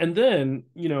then,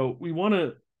 we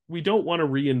don't want to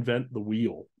reinvent the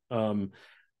wheel.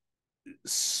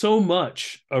 So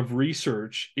much of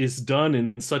research is done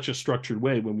in such a structured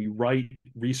way when we write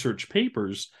research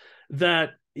papers,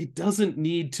 that it doesn't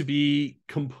need to be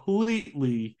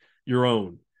completely your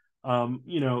own.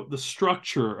 The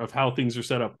structure of how things are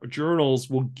set up, journals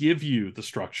will give you the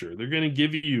structure. They're going to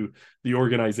give you the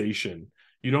organization.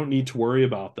 You don't need to worry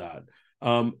about that.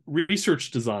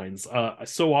 Research designs.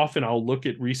 So often I'll look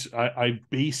at research. I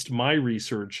based my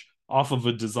research off of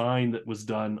a design that was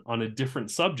done on a different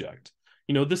subject.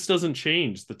 This doesn't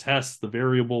change the tests, the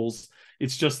variables.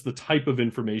 It's just the type of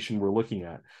information we're looking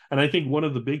at. And I think one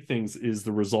of the big things is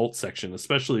the results section,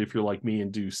 especially if you're like me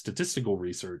and do statistical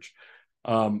research.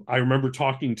 I remember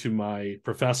talking to my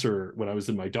professor when I was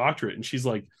in my doctorate, and she's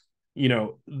like,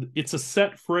 it's a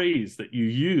set phrase that you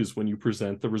use when you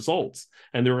present the results.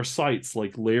 And there are sites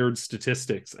like Layered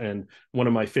Statistics, and one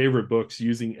of my favorite books,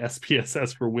 Using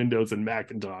SPSS for Windows and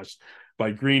Macintosh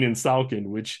by Green and Salkin,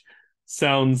 which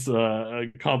sounds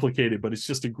complicated, but it's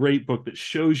just a great book that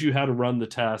shows you how to run the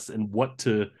tests and what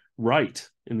to write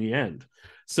in the end.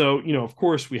 So, of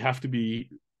course, we have to be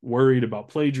worried about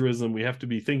plagiarism. We have to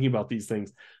be thinking about these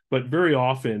things. But very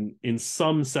often in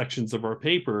some sections of our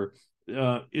paper,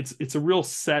 it's a real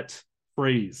set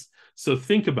phrase. So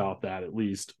think about that, at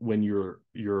least when you're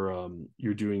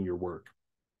doing your work.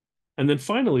 And then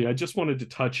finally, I just wanted to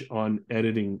touch on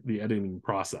the editing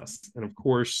process. And of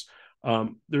course,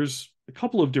 there's a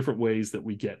couple of different ways that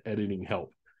we get editing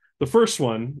help. The first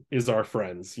one is our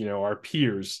friends, our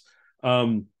peers.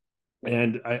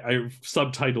 And I've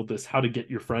subtitled this "How to Get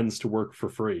Your Friends to Work for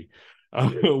Free."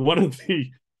 One of the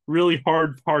really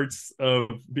hard parts of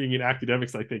being in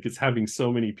academics, I think, is having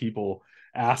so many people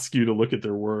ask you to look at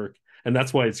their work. And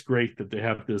that's why it's great that they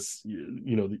have this,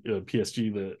 the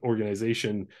PSG, the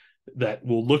organization that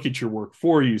will look at your work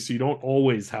for you, so you don't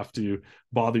always have to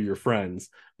bother your friends.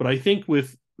 But I think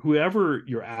with whoever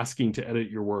you're asking to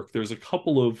edit your work, there's a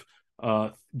couple of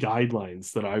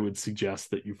guidelines that I would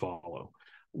suggest that you follow.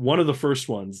 One of the first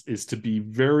ones is to be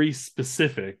very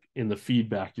specific in the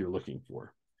feedback you're looking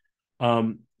for.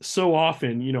 So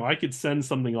often, I could send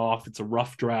something off, it's a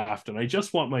rough draft, and I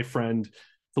just want my friend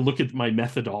to look at my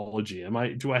methodology.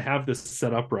 Do I have this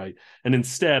set up right? And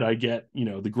instead I get,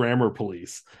 the grammar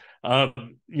police.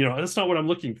 That's not what I'm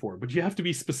looking for. But you have to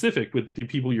be specific with the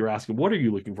people you're asking. What are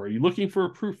you looking for? Are you looking for a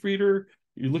proofreader?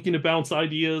 Are you looking to bounce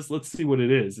ideas? Let's see what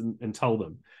it is, and tell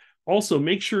them. Also,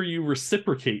 make sure you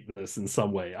reciprocate this in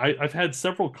some way. I've had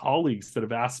several colleagues that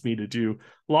have asked me to do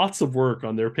lots of work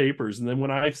on their papers, and then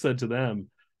when I've said to them,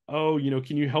 "Oh,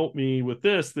 can you help me with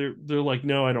this?" They're like,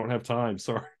 "No, I don't have time.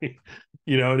 Sorry."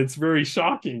 And it's very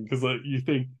shocking, because you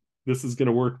think this is going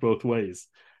to work both ways.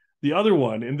 The other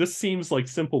one, and this seems like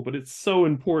simple, but it's so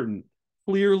important: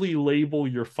 clearly label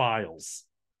your files.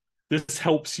 This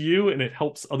helps you and it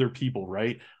helps other people,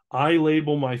 right? I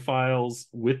label my files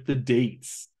with the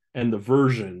dates and the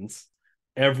versions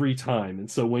every time. And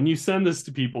so when you send this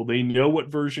to people, they know what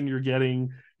version you're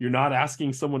getting. You're not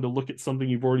asking someone to look at something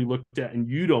you've already looked at, and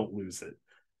you don't lose it.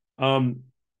 And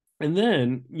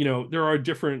then, there are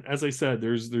different, as I said,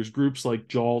 there's groups like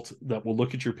JALT that will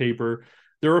look at your paper.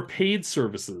 There are paid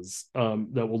services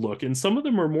that will look, and some of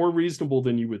them are more reasonable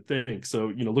than you would think. So,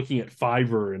 looking at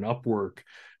Fiverr and Upwork,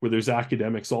 where there's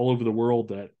academics all over the world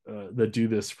that do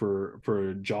this for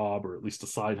a job or at least a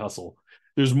side hustle.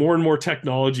 There's more and more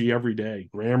technology every day,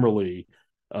 Grammarly,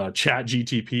 Chat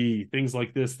GTP, things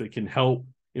like this that can help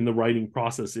in the writing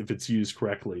process if it's used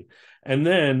correctly. And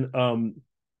then,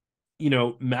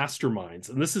 masterminds,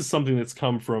 and this is something that's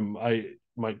come from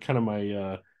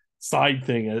my side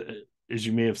thing. As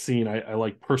you may have seen, I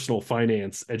like personal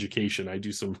finance education. I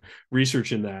do some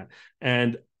research in that.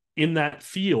 And in that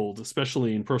field,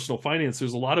 especially in personal finance,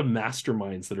 there's a lot of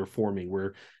masterminds that are forming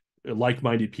where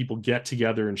like-minded people get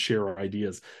together and share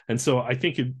ideas. And so I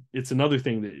think it's another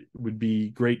thing that would be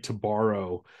great to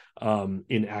borrow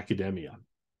in academia.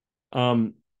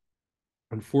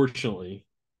 Unfortunately,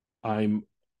 I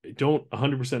don't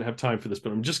 100% have time for this,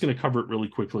 but I'm just going to cover it really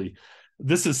quickly.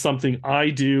 This is something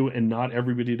I do and not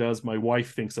everybody does. My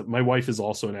wife is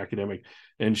also an academic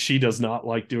and she does not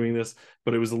like doing this,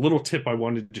 but it was a little tip I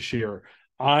wanted to share.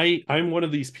 I'm one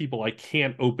of these people, I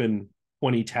can't open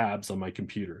 20 tabs on my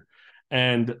computer,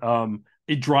 and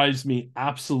it drives me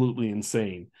absolutely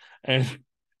insane. And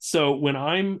so when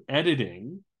I'm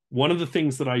editing, one of the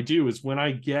things that I do is when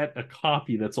I get a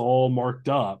copy that's all marked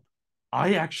up,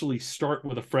 I actually start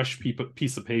with a fresh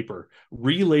piece of paper,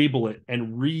 relabel it,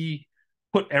 and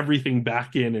put everything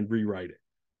back in and rewrite it.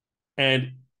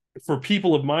 And for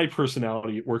people of my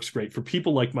personality, it works great. For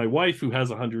people like my wife, who has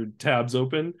 100 tabs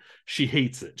open, she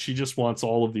hates it. She just wants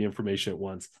all of the information at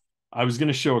once. I was going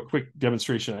to show a quick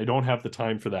demonstration. I don't have the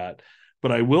time for that,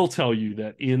 but I will tell you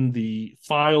that in the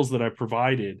files that I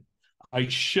provided, I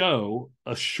show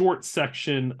a short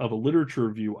section of a literature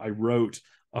review I wrote.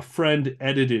 A friend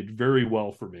edited very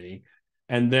well for me.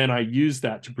 And then I use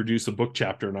that to produce a book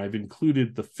chapter, and I've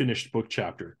included the finished book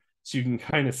chapter. So you can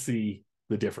kind of see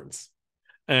the difference.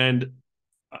 And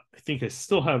I think I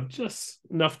still have just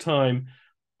enough time.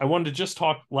 I wanted to just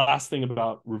talk last thing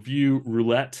about review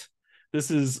roulette. This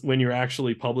is when you're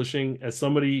actually publishing. As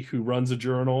somebody who runs a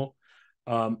journal,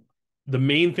 the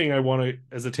main thing I want to,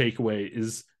 as a takeaway,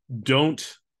 is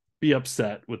don't be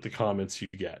upset with the comments you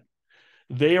get.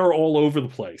 They are all over the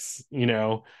place.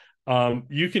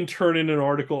 You can turn in an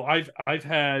article. I've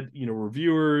had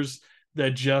reviewers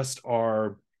that just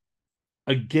are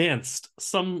against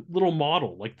some little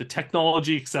model, like the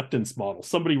technology acceptance model.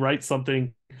 Somebody writes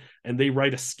something and they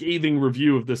write a scathing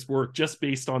review of this work just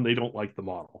based on they don't like the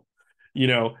model.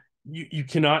 You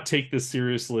cannot take this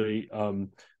seriously.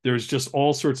 There's just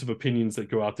all sorts of opinions that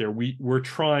go out there. We're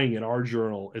trying in our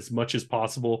journal as much as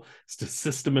possible to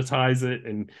systematize it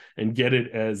and get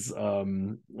it as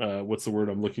what's the word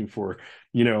I'm looking for?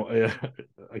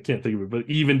 I can't think of it, but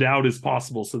evened out as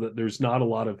possible so that there's not a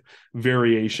lot of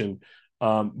variation.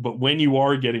 But when you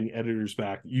are getting editors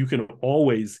back, you can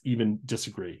always even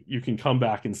disagree. You can come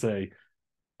back and say,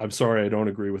 I'm sorry, I don't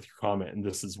agree with your comment, and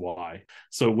this is why.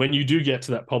 So when you do get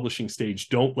to that publishing stage,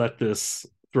 don't let this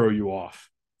throw you off.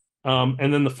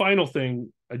 And then the final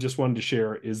thing I just wanted to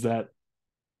share is that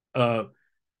the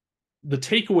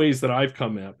takeaways that I've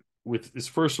come up with is,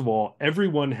 first of all,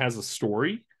 everyone has a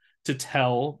story to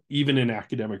tell, even in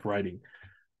academic writing.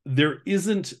 There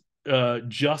isn't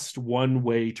just one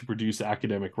way to produce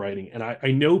academic writing. And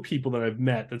I know people that I've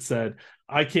met that said,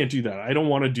 I can't do that. I don't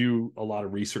want to do a lot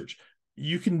of research.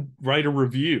 You can write a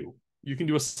review. You can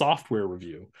do a software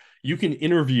review. You can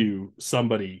interview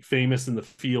somebody famous in the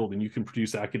field and you can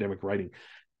produce academic writing.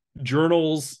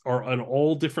 Journals are on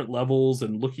all different levels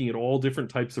and looking at all different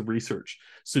types of research.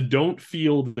 So don't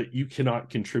feel that you cannot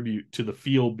contribute to the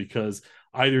field because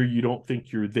either you don't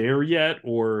think you're there yet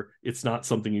or it's not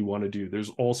something you want to do.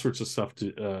 There's all sorts of stuff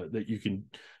that you can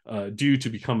do to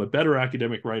become a better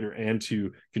academic writer and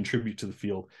to contribute to the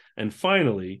field. And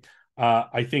finally,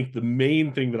 I think the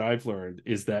main thing that I've learned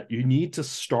is that you need to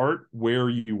start where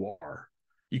you are.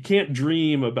 You can't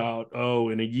dream about,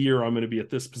 in a year I'm going to be at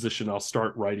this position, I'll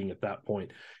start writing at that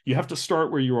point. You have to start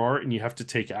where you are and you have to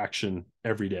take action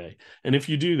every day. And if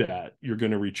you do that, you're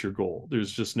going to reach your goal.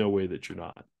 There's just no way that you're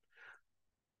not.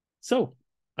 So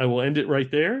I will end it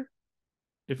right there.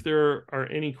 If there are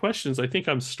any questions, I think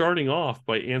I'm starting off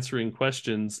by answering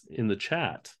questions in the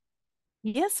chat.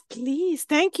 Yes, please.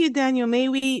 Thank you, Daniel. May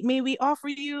we offer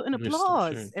you an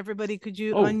applause? Everybody, could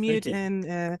you unmute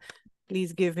and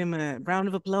please give him a round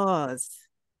of applause?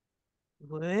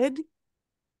 Would.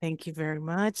 Thank you very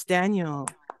much, Daniel.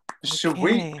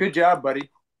 Sweet. Good job,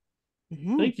 buddy.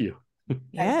 Thank you.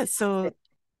 Yeah, so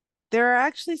there are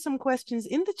actually some questions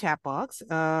in the chat box.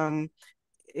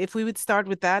 If we would start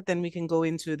with that, then we can go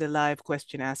into the live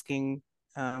question asking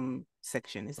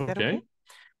section. Is that okay?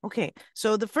 Okay,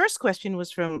 so the first question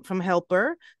was from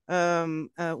Helper.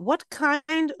 What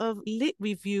kind of lit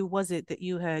review was it that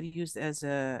you had used as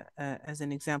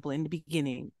an example in the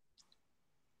beginning?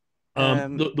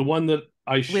 The one that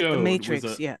I With the showed was matrix,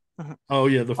 a yeah. oh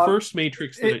yeah, the first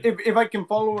matrix that if I can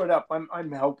follow it up,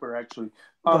 I'm helper actually.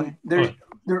 Go ahead. There's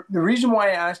the reason why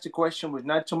I asked the question was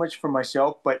not so much for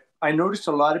myself, but I noticed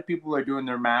a lot of people are doing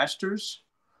their masters.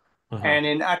 And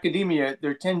in academia,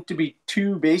 there tend to be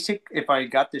two basic, if I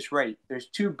got this right, there's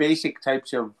two basic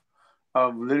types of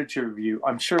literature review.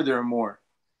 I'm sure there are more.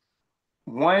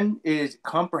 One is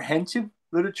comprehensive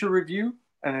literature review,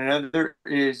 and another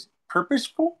is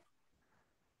purposeful.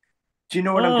 Do you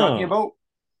know what I'm talking about?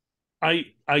 I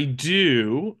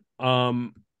do. I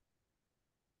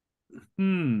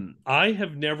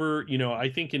have never, I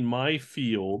think in my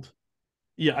field,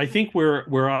 yeah, I think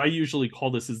where I usually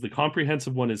call this is the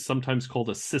comprehensive one is sometimes called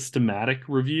a systematic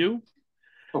review.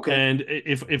 Okay. And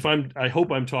if I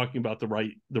hope I'm talking about the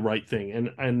right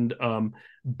thing. And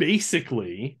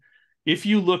basically, if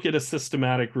you look at a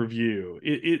systematic review,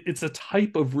 it's a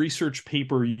type of research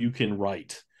paper you can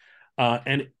write.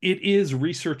 And it is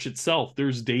research itself.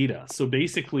 There's data. So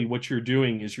basically, what you're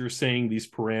doing is you're saying these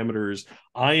parameters.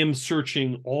 I am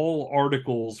searching all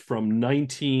articles from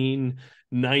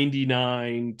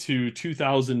 1999 to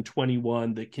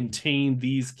 2021 that contain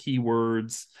these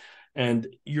keywords, and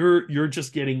you're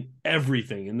just getting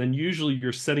everything. And then usually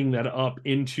you're setting that up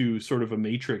into sort of a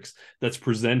matrix that's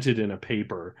presented in a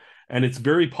paper. And it's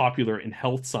very popular in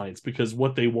health science because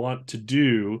what they want to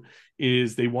do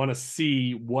is they want to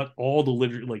see what all the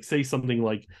literature, like say something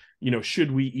like,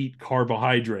 should we eat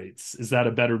carbohydrates? Is that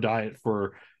a better diet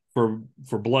for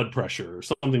blood pressure or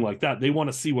something like that? They want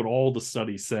to see what all the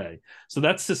studies say. So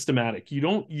that's systematic. You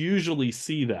don't usually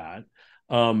see that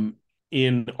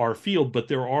in our field, but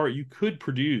you could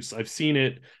produce. I've seen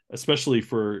it, especially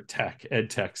for ed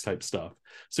tech type stuff.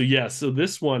 So yeah, so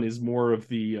this one is more of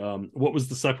the what was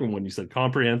the second one you said?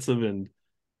 Comprehensive and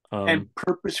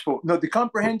purposeful. No, the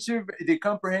comprehensive,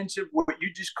 what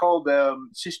you just called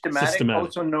systematic,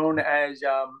 also known as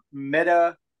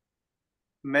meta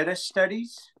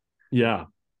studies. Yeah.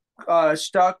 Glenn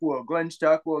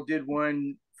Stockwell did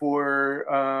one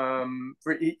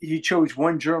he chose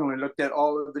one journal and looked at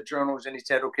all of the journals, and he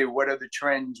said, okay, what are the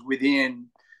trends within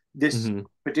this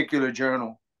particular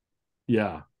journal?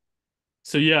 Yeah.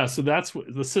 So that's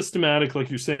what the systematic, like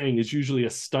you're saying, is usually a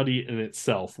study in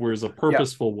itself, whereas a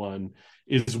purposeful one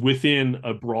is within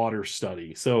a broader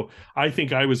study. So I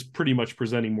think I was pretty much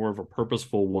presenting more of a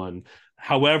purposeful one.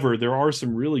 However, there are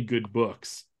some really good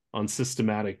books on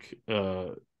systematic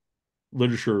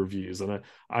literature reviews, and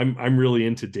I'm really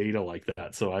into data like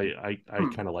that, so I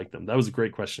kind of like them. That was a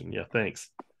great question. Yeah,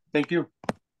 thanks. Thank you.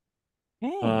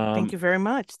 Hey, thank you very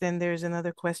much. Then there's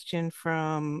another question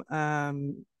from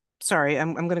sorry,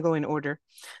 I'm going to go in order.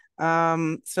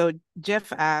 So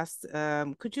Jeff asked,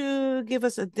 could you give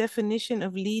us a definition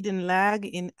of lead and lag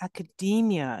in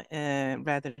academia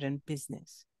rather than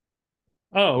business?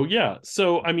 Oh yeah,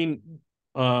 so I mean,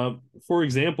 for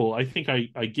example, I think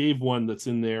I gave one that's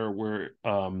in there where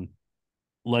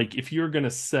like if you're going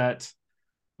to set,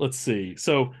 let's see,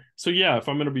 so yeah, if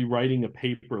I'm going to be writing a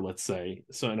paper, let's say,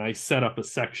 and I set up a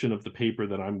section of the paper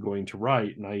that I'm going to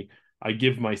write, and I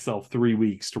give myself 3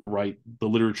 weeks to write the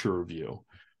literature review.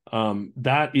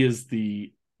 That is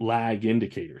the lag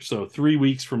indicator. So 3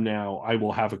 weeks from now, I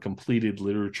will have a completed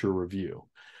literature review.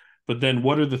 But then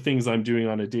what are the things I'm doing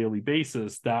on a daily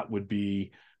basis? That would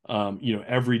be,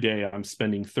 every day I'm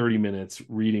spending 30 minutes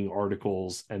reading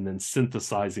articles and then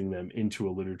synthesizing them into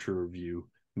a literature review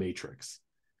matrix.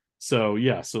 So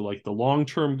yeah, so like the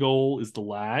long-term goal is the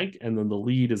lag, and then the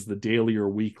lead is the daily or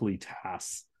weekly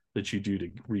tasks that you do to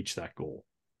reach that goal.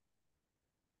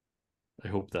 I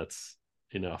hope that's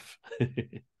enough.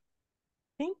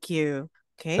 Thank you.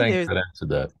 Okay, Thanks for answering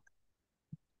that.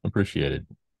 Appreciate it.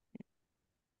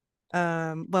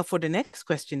 Well, for the next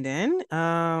question then,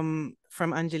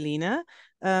 from Angelina,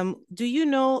 do you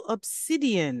know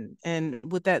Obsidian, and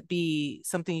would that be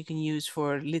something you can use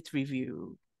for lit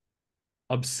review?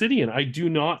 Obsidian, I do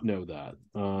not know that.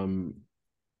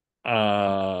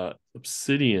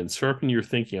 Obsidian, sharpen your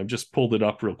thinking. I've just pulled it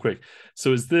up real quick.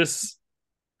 So is this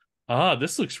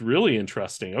this looks really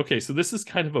interesting. Okay, so this is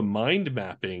kind of a mind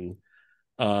mapping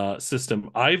system.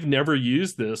 I've never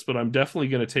used this, but I'm definitely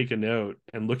going to take a note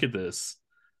and look at this.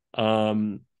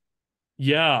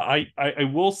 Yeah, I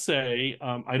will say,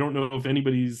 I don't know if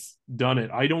anybody's done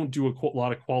it. I don't do a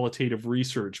lot of qualitative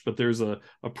research, but there's a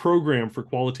program for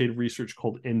qualitative research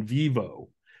called NVivo.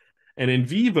 And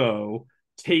NVivo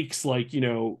takes like,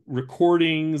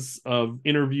 recordings of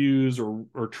interviews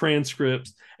or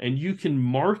transcripts, and you can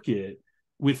mark it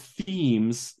with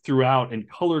themes throughout and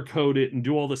color code it and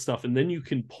do all this stuff. And then you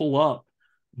can pull up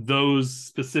those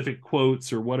specific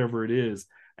quotes or whatever it is.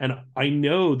 And I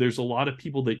know there's a lot of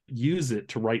people that use it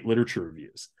to write literature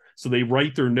reviews. So they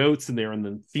write their notes in there and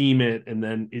then theme it, and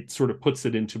then it sort of puts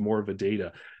it into more of a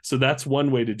data. So that's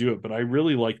one way to do it. But I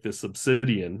really like this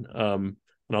Obsidian, and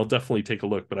I'll definitely take a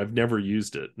look, but I've never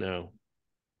used it. No.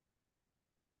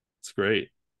 It's great.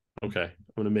 Okay.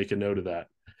 I'm going to make a note of that.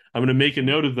 I'm going to make a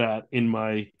note of that in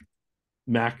my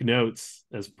Mac notes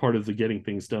as part of the Getting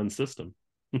Things Done system.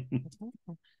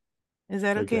 Is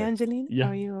that okay, Angelina? Yeah.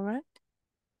 Are you all right?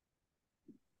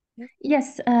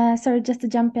 Yes, sorry, just to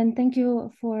jump in. Thank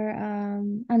you for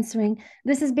answering.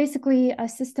 This is basically a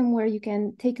system where you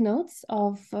can take notes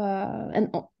of, and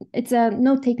it's a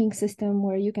note-taking system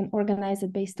where you can organize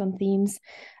it based on themes.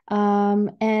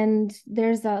 And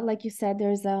there's a, like you said,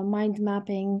 there's a mind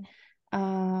mapping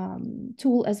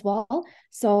tool as well.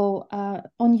 So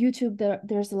on YouTube,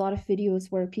 there's a lot of videos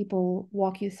where people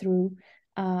walk you through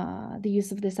the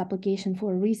use of this application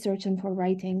for research and for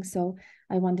writing. So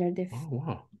I wondered if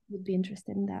would be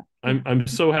interested in that. I'm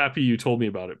so happy you told me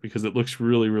about it, because it looks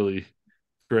really, really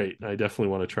great. I definitely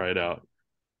want to try it out.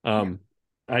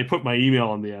 I put my email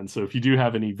on the end, so if you do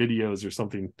have any videos or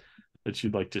something that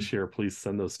you'd like to share, please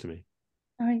send those to me.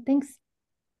 All right, thanks.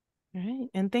 All right,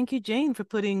 and thank you, Jane, for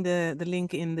putting the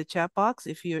link in the chat box.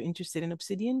 If you're interested in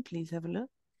Obsidian, please have a look.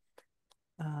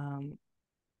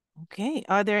 Okay,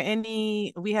 are there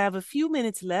any, we have a few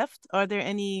minutes left. Are there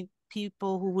any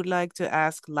people who would like to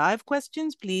ask live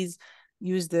questions? Please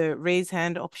use the raise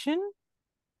hand option.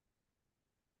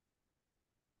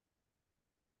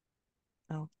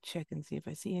 I'll check and see if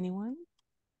I see anyone.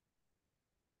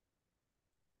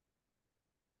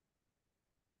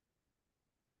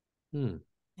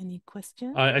 Any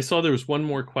questions? I saw there was one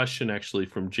more question actually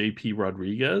from JP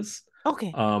Rodriguez.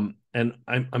 Okay. And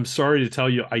I'm sorry to tell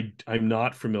you, I'm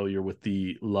not familiar with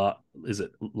the is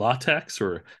it LaTeX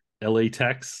or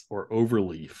LaTeX or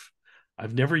Overleaf?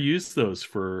 I've never used those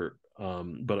for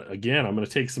but again, I'm going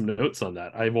to take some notes on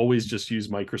that. I've always just used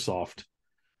Microsoft.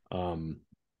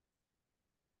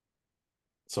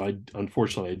 So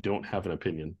unfortunately I don't have an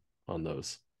opinion on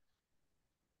those.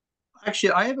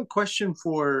 Actually, I have a question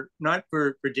for not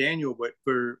for Daniel, but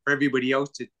for everybody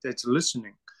else that's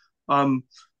listening.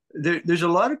 There's a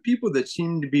lot of people that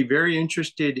seem to be very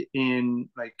interested in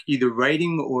like either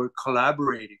writing or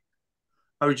collaborating.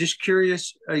 I was just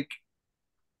curious, like,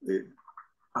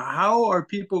 how are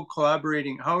people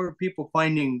collaborating? How are people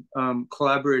finding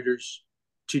collaborators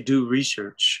to do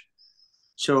research?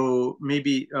 So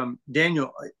maybe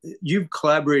Daniel, you've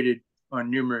collaborated on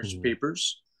numerous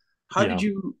papers. How did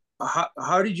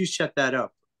you set that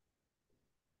up?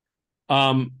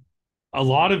 A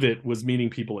lot of it was meeting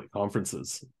people at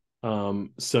conferences.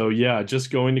 So yeah, just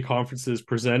going to conferences,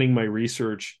 presenting my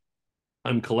research.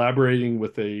 I'm collaborating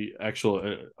with a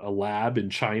lab in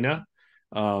China.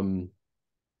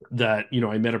 That,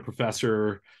 I met a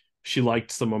professor. She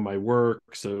liked some of my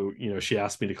work, so she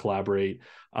asked me to collaborate.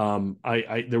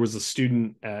 There was a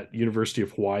student at University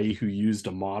of Hawaii who used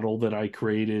a model that I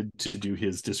created to do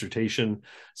his dissertation,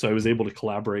 so I was able to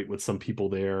collaborate with some people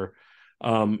there.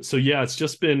 So yeah, it's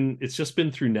just been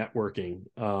through networking.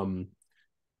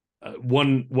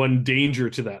 One danger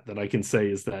to that I can say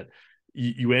is that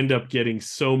you end up getting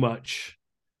so much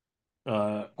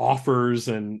offers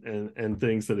and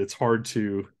things that it's hard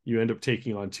to, you end up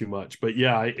taking on too much. But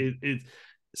yeah, it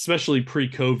especially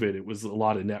pre-COVID, it was a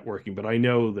lot of networking, but I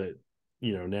know that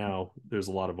now there's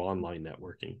a lot of online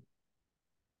networking.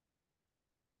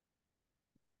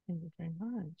 Thank you very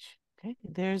much. Okay,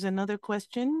 there's another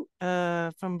question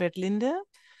from Bertlinda.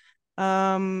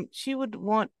 She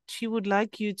would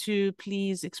like you to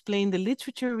please explain the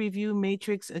literature review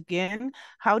matrix again.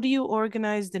 How do you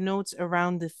organize the notes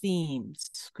around the themes?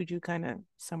 Could you kind of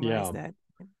summarize that?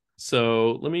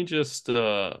 So let me just,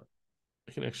 I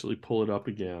can actually pull it up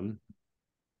again.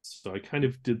 So I kind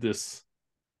of did this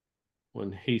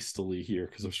one hastily here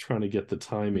because I was trying to get the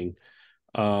timing.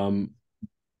 But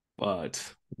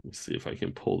let me see if I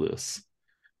can pull this.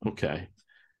 Okay.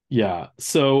 Yeah.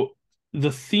 So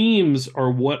the themes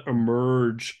are what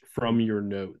emerge from your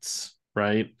notes,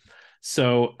 right?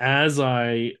 So as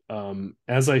I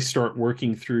start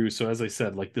working through, so as I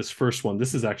said, like this first one,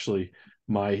 this is actually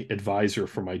my advisor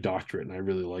for my doctorate, and I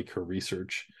really like her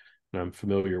research and I'm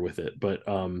familiar with it. But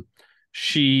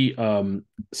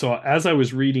so as I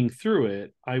was reading through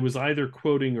it, I was either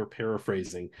quoting or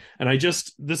paraphrasing, and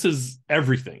this is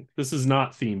everything. This is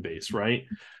not theme based, right?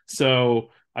 So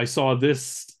I saw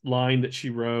this line that she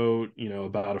wrote, you know,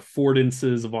 about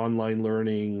affordances of online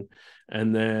learning.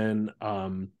 And then,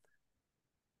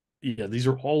 yeah, these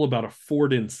are all about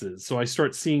affordances. So I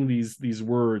start seeing these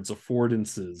words,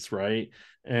 affordances, right?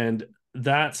 And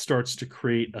that starts to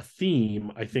create a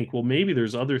theme. I think, well, maybe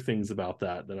there's other things about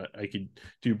that I could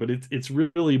do, but it's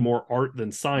really more art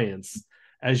than science.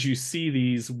 As you see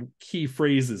these key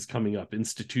phrases coming up,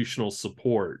 institutional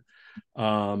support,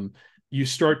 you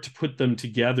start to put them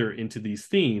together into these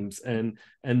themes, and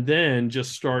then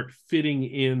just start fitting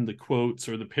in the quotes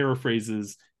or the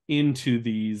paraphrases into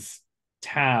these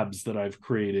tabs that I've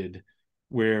created,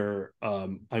 where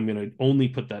I'm going to only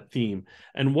put that theme.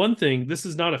 And one thing, this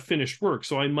is not a finished work,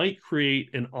 so I might create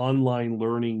an online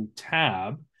learning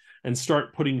tab and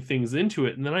start putting things into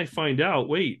it, and then I find out,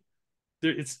 wait,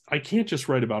 I can't just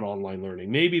write about online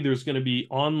learning. Maybe there's going to be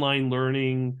online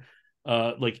learning,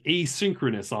 like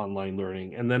asynchronous online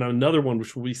learning, and then another one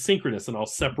which will be synchronous, and I'll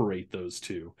separate those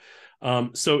two.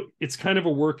 So it's kind of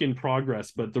a work in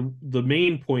progress, but the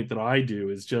main point that I do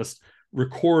is just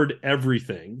record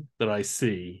everything that I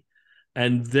see,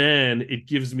 and then it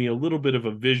gives me a little bit of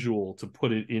a visual to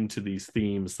put it into these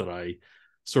themes that I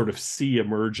sort of see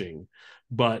emerging.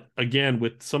 But again,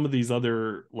 with some of these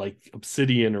other, like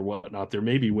Obsidian or whatnot, there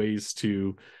may be ways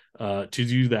to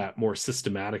do that more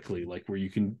systematically, like where you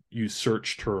can use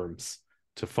search terms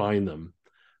to find them.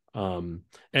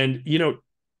 And you know,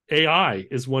 AI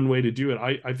is one way to do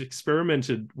it. I've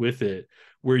experimented with it,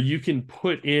 where you can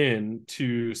put in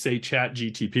to, say, Chat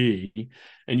GTP,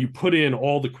 and you put in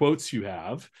all the quotes you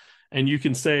have, and you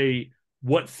can say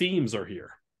what themes are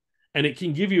here, and it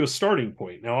can give you a starting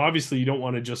point. Now, obviously, you don't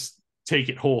want to just take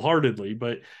it wholeheartedly,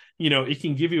 but you know, it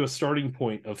can give you a starting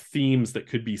point of themes that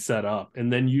could be set up,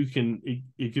 and then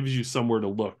it gives you somewhere to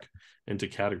look and to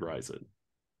categorize it.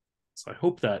 So I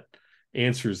hope that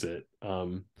answers it.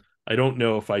 I don't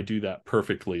know if I do that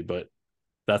perfectly, but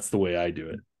that's the way I do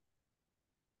it.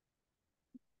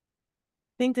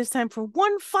 I think there's time for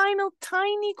one final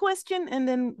tiny question, and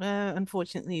then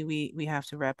unfortunately we have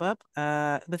to wrap up.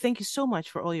 But thank you so much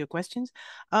for all your questions.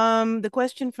 The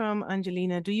question from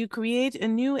Angelina: do you create a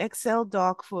new Excel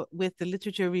doc with the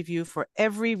literature review for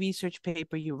every research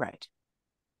paper you write?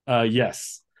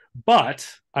 Yes, but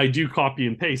I do copy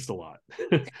and paste a lot.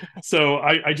 So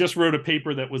I just wrote a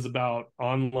paper that was about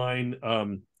online.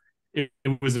 It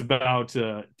was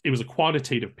a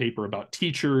quantitative paper about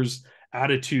teachers'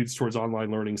 attitudes towards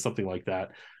online learning, something like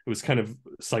that. It was kind of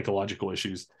psychological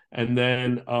issues. And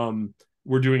then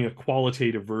we're doing a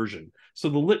qualitative version. So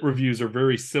the lit reviews are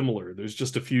very similar. There's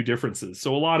just a few differences.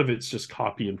 So a lot of it's just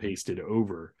copy and pasted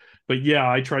over. But yeah,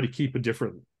 I try to keep a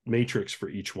different matrix for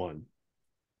each one,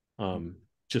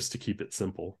 just to keep it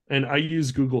simple. And I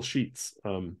use Google Sheets,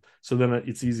 so then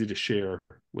it's easy to share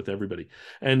with everybody.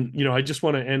 And, you know, I just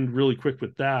want to end really quick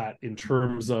with that in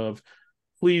terms of,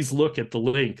 please look at the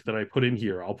link that I put in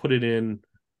here. I'll put it in,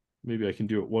 maybe I can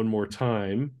do it one more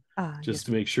time, just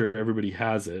to make sure everybody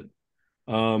has it.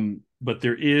 But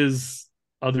there is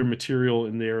other material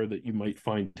in there that you might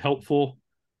find helpful.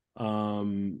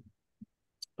 You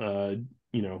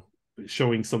know,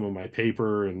 showing some of my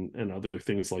paper and other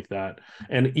things like that,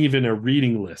 and even a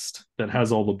reading list that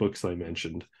has all the books I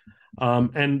mentioned.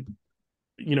 And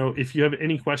you know, if you have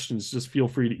any questions, just feel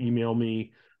free to email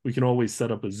me. We can always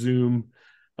set up a Zoom,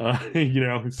 you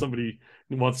know, if somebody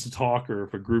wants to talk, or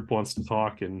if a group wants to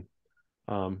talk. And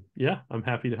yeah, I'm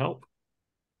happy to help.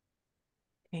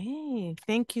 Hey,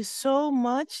 thank you so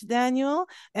much, Daniel.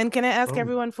 And can I ask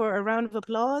everyone for a round of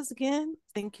applause again?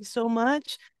 Thank you so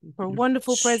much for a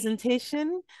wonderful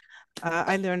presentation.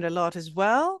 I learned a lot as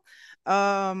well.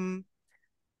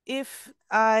 If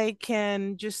I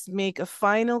can just make a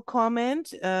final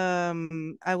comment,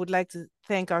 I would like to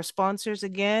thank our sponsors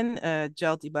again,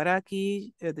 JALT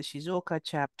Ibaraki, the Shizuoka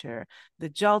chapter, the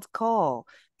JALT Call,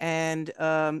 and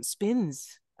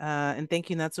Spins. And thank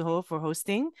you, Natsuho, for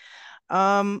hosting.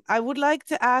 I would like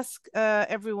to ask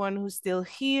everyone who's still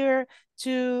here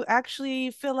to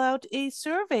actually fill out a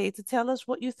survey to tell us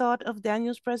what you thought of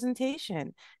Daniel's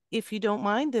presentation. If you don't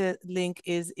mind, the link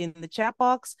is in the chat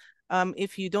box.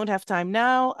 If you don't have time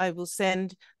now, I will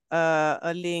send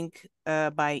a link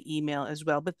by email as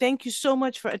well. But thank you so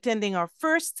much for attending our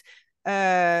first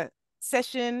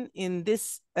session in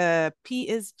this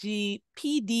PSG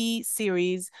PD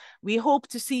series. We hope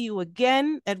to see you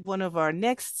again at one of our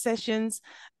next sessions.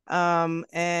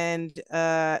 And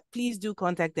please do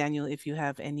contact Daniel if you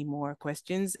have any more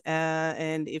questions.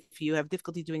 And if you have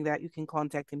difficulty doing that, you can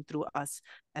contact him through us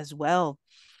as well.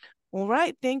 All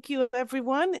right. Thank you,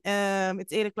 everyone.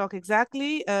 It's 8 o'clock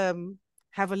exactly.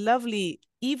 Have a lovely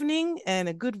evening and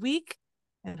a good week.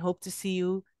 and hope to see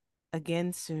you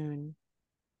again soon.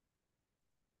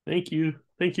 Thank you.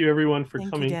 Thank you, everyone, for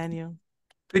Thank coming. you, Daniel.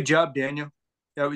 Good job, Daniel.